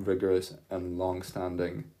 rigorous and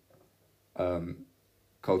long-standing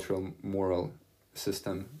cultural moral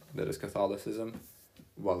system that is Catholicism,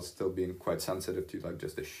 while still being quite sensitive to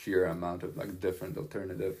just the sheer amount of different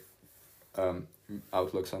alternative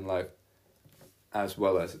outlooks on life, as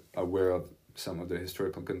well as aware of some of the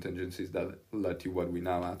historical contingencies that led to what we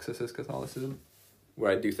now access as Catholicism,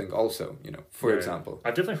 where I do think also, for example...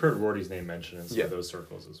 I've definitely heard Rorty's name mentioned in some of those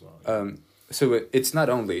circles as well. So it's not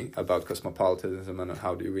only about cosmopolitanism and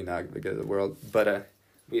how do we navigate the world, but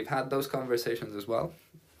we've had those conversations as well.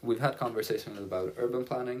 We've had conversations about urban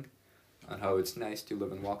planning and how it's nice to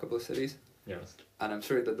live in walkable cities. Yes. And I'm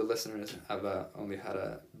sure that the listeners have only had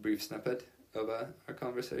a brief snippet of our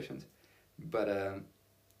conversations. But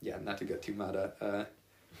not to get too mad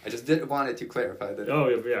I just wanted to clarify that. Oh,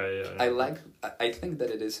 yeah. I think that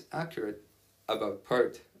it is accurate about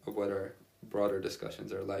part of what our broader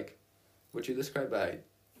discussions are like. What you described by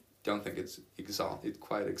don't think it's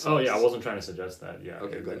quite exhausts. Oh yeah, I wasn't trying to suggest that. Yeah,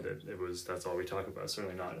 okay, good. It was that's all we talk about.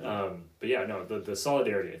 Certainly not. But yeah, no, the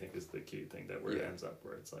solidarity I think is the key thing that where it ends up,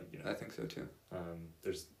 where it's like, you know. I think so too.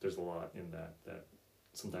 There's a lot in that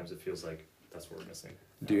sometimes it feels like that's what we're missing.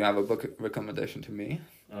 Do you have a book recommendation to me,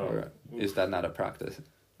 or is that not a practice?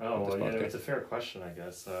 Oh well, it's a fair question, I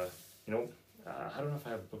guess. You know. I don't know if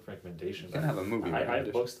I have book recommendations. You can have a movie recommendation. I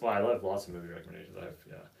have books. Well, I love lots of movie recommendations.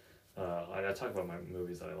 I talk about my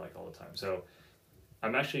movies that I like all the time. So,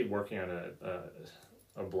 I'm actually working on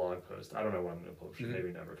a blog post. I don't know when I'm going to publish it.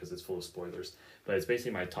 Maybe never, because it's full of spoilers. But it's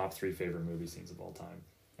basically my top 3 favorite movie scenes of all time.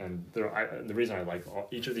 And the reason I like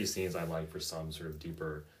each of these scenes, I like for some sort of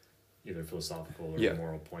deeper, either philosophical or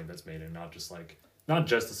moral point that's made, and not just the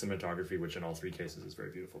cinematography, which in all 3 cases is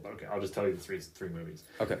very beautiful. But okay, I'll just tell you the three movies.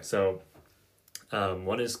 Okay. So.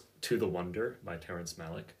 One is To the Wonder by Terrence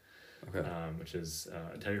Malick. Okay. Which is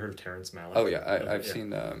have you heard of Terrence Malick? Oh yeah, I've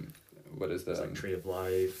seen what is the Tree of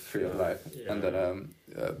Life. Tree of Life, and then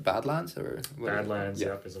Badlands or Badlands.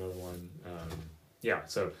 Yep, is another one.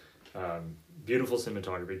 So beautiful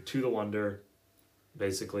cinematography. To the Wonder,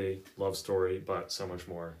 basically love story, but so much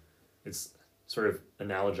more. It's sort of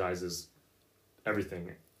analogizes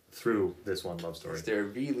everything through this one love story. Is there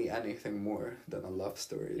really anything more than a love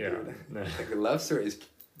story? Yeah. Like a love story is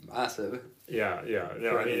massive. Yeah.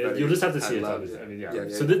 No, I mean, you'll just have to see it. I mean,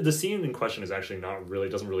 So the scene in question is actually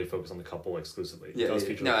doesn't really focus on the couple exclusively. It does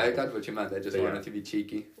feature no, I got what you meant. I just wanted to be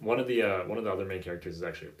cheeky. One of the other main characters is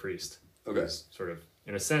actually a priest. Okay. Who's sort of,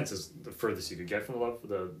 in a sense, is the furthest you could get from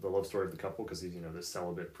the love story of the couple, because he's, this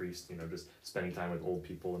celibate priest, just spending time with old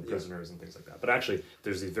people and prisoners and things like that. But actually,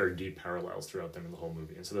 there's these very deep parallels throughout them in the whole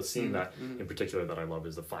movie. And so the scene in particular that I love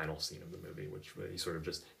is the final scene of the movie, which he sort of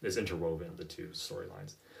just is interwoven the 2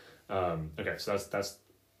 storylines. Okay, so that's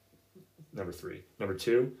number 3. Number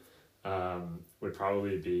 2 would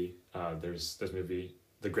probably be there's this movie,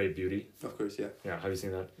 The Great Beauty. Of course, yeah. Yeah, have you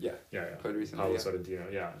seen that? Yeah. Quite recently. Paolo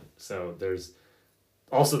Sorrentino, yeah. So there's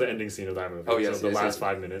also the ending scene of that movie. Oh yes, so the last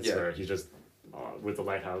 5 minutes where he's just with the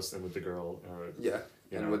lighthouse and with the girl.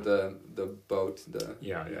 And with the boat.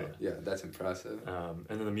 Yeah, that's impressive. And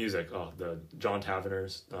then the music, the John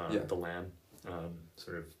Tavener's The Lamb,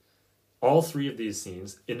 sort of all 3 of these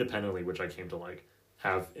scenes independently, which I came to like,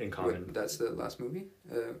 have in common. Wait, that's the last movie?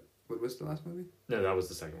 What was the last movie? No, that was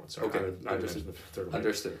the second one. Sorry. Okay. I understood the third one.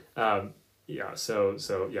 Understood. That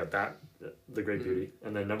The Great Beauty,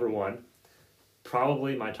 and then number 1,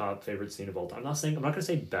 probably my top favorite scene of all time. I'm not going to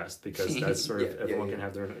say best, because that's sort of everyone can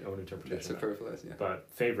have their own interpretation. That's superfluous. Yeah. But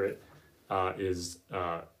favorite is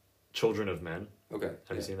Children of Men. Okay.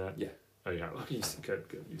 Have you seen that? Yeah. Oh yeah. Okay.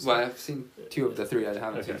 Good. I've seen 2 of the 3. I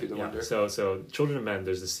haven't seen To the Wonder. So Children of Men.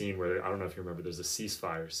 There's a scene where, I don't know if you remember. There's a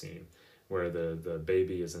ceasefire scene where the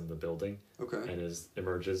baby is in the building. Okay. And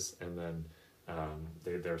emerges, and then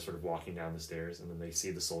they're sort of walking down the stairs, and then they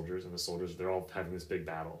see the soldiers, and the soldiers, they're all having this big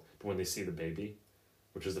battle. But when they see the baby,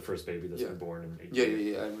 which is the first baby that's been born in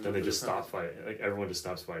 18, then they just stop fighting. Like, everyone just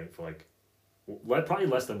stops fighting for probably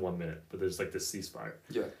less than 1 minute. But there's like this ceasefire.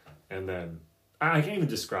 Yeah. And then I can't even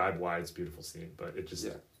describe why it's a beautiful scene, but it just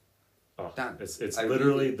it's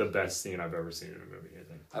literally the best scene I've ever seen in a movie, I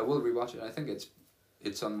think. I will rewatch it. I think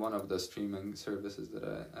it's on one of the streaming services that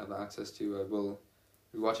I have access to. I will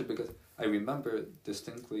rewatch it because I remember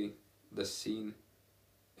distinctly the scene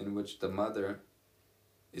in which the mother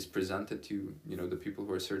is presented to, the people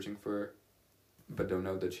who are searching for her, but don't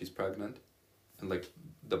know that she's pregnant, and like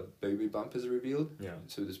the baby bump is revealed. Yeah.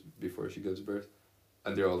 So this before she gives birth,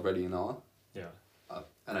 and they're already in awe. Yeah.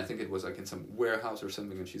 And I think it was like in some warehouse or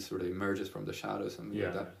something, and she sort of emerges from the shadows, something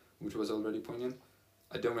like that, which was already poignant.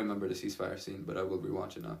 I don't remember the ceasefire scene, but I will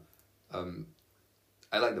rewatch it now.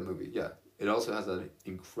 I like the movie. Yeah. It also has an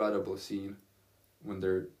incredible scene when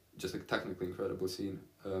they're just like technically incredible scene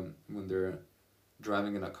when they're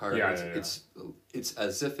driving in a car. It's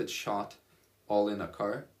as if it's shot all in a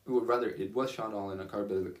car. Well, rather, it was shot all in a car,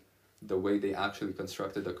 but like the way they actually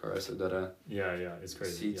constructed the car so that it's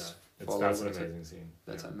crazy. Seats that's an amazing scene.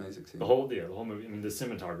 That's an amazing scene. The whole movie. I mean, the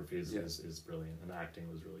cinematography is brilliant, and the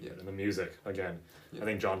acting was really good, and the music again. I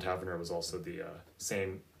think John Tavener was also the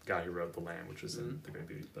same guy who wrote The Lamb, which was in The Great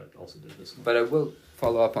Beauty, but also did this one. But I will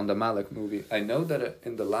follow up on the Malick movie. I know that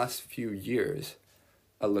in the last few years,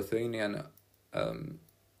 a Lithuanian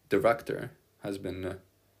director has been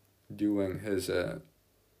doing his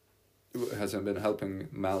has been helping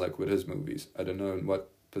Malick with his movies. I don't know in what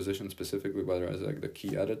position specifically, whether as like the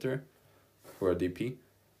key editor or a DP,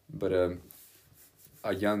 but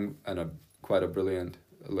a young and quite a brilliant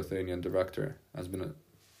Lithuanian director has been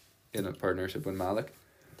in a partnership with Malick.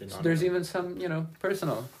 So there's even some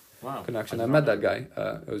personal connection. I met that guy.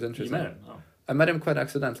 It was interesting. You met him? Oh. I met him quite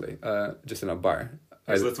accidentally, just in a bar.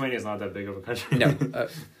 Lithuania is not that big of a country. No.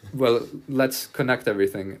 Well, let's connect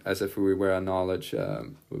everything as if we were a knowledge...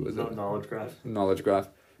 knowledge graph. Knowledge graph.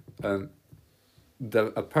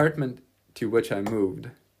 The apartment to which I moved,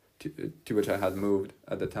 to which I had moved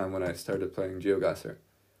at the time when I started playing GeoGuessr,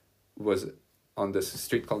 was on this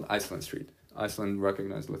street called Iceland Street. Iceland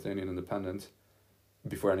recognized Lithuanian independence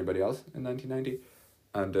before anybody else in 1990,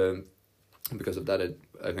 and because of that,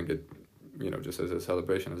 I think it, just as a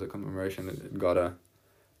celebration, as a commemoration, it got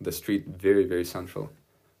the street very, very central.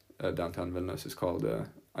 Downtown Vilnius is called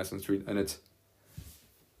Iceland Street, and it's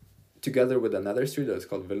together with another street that's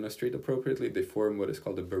called Vilnius Street. Appropriately, they form what is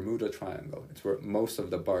called the Bermuda Triangle. It's where most of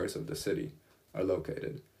the bars of the city are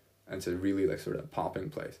located, and it's a really sort of popping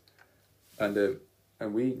place. And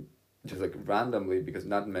we just randomly, because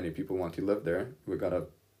not many people want to live there, we got a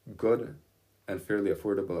good and fairly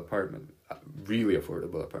affordable apartment, really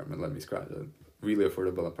affordable apartment. Let me scratch it. Really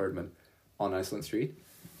affordable apartment on Iceland Street,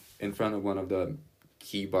 in front of one of the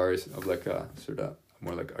key bars of a sort of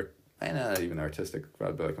more not even artistic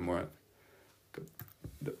crowd, but a more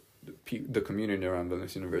the community around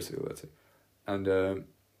Vilnius University, let's say. And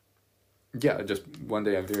just one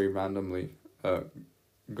day I very randomly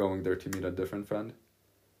going there to meet a different friend,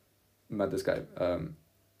 met this guy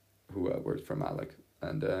who worked for Malik,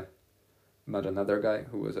 and met another guy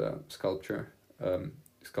who was a sculptor.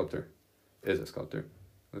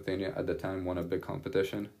 Lithuania at the time won a big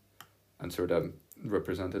competition and sort of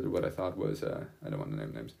represented what I thought was, I don't want to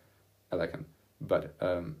name names, I like him, but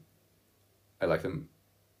I liked him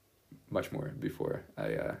much more before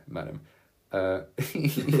I met him.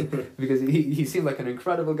 Because he seemed like an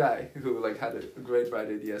incredible guy who had great bright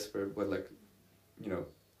ideas for what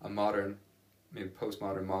a modern, maybe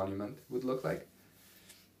postmodern monument would look like.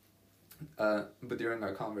 But during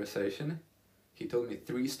our conversation, he told me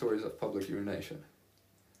 3 stories of public urination,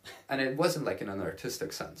 and it wasn't in an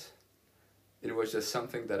artistic sense. It was just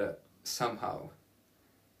something that somehow,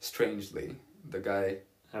 strangely, the guy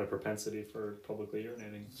had a propensity for publicly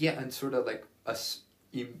urinating. Yeah, and sort of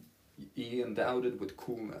he endowed it with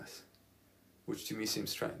coolness, which to me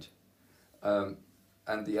seems strange. And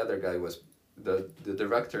the other guy was the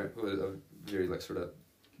director, who was a very sort of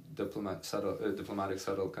diplomatic,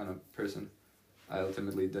 subtle kind of person. I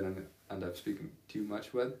ultimately didn't end up speaking too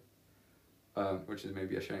much with, which is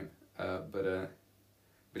maybe a shame. But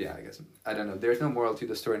yeah, I guess I don't know. There's no moral to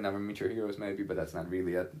the story. Never meet your heroes, maybe, but that's not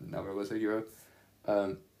really it. Never was a hero.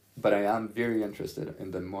 But I am very interested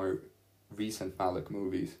in the more recent Malik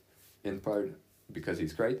movies, in part because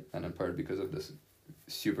he's great, and in part because of this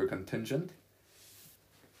super contingent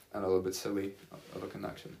and a little bit silly of a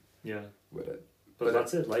connection. Yeah. With it. But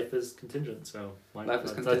that's it. Life is contingent, so why not? Life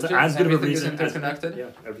is contingent. That's as good of a reason. Everything is interconnected.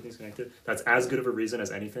 Yeah, everything's connected. That's as good of a reason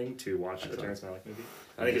as anything to watch a Terrence Malick movie.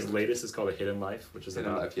 I think his latest is called A Hidden Life, which is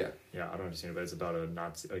Hidden about... Life, yeah. Yeah, I don't know if you've seen it, but it's about a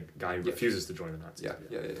guy who refuses to join the Nazis.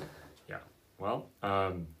 Yeah. Well,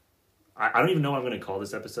 I don't even know what I'm going to call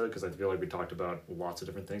this episode, because I feel like we talked about lots of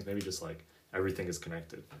different things. Maybe just everything is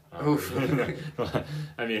connected. I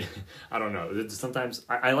mean, I don't know. Sometimes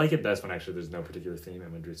I like it best when actually there's no particular theme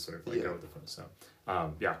and we just sort of go with the flow. So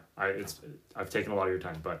I've taken a lot of your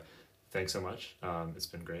time, but thanks so much. It's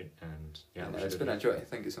been great, and it's been a joy.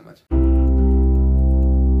 Thank you so much.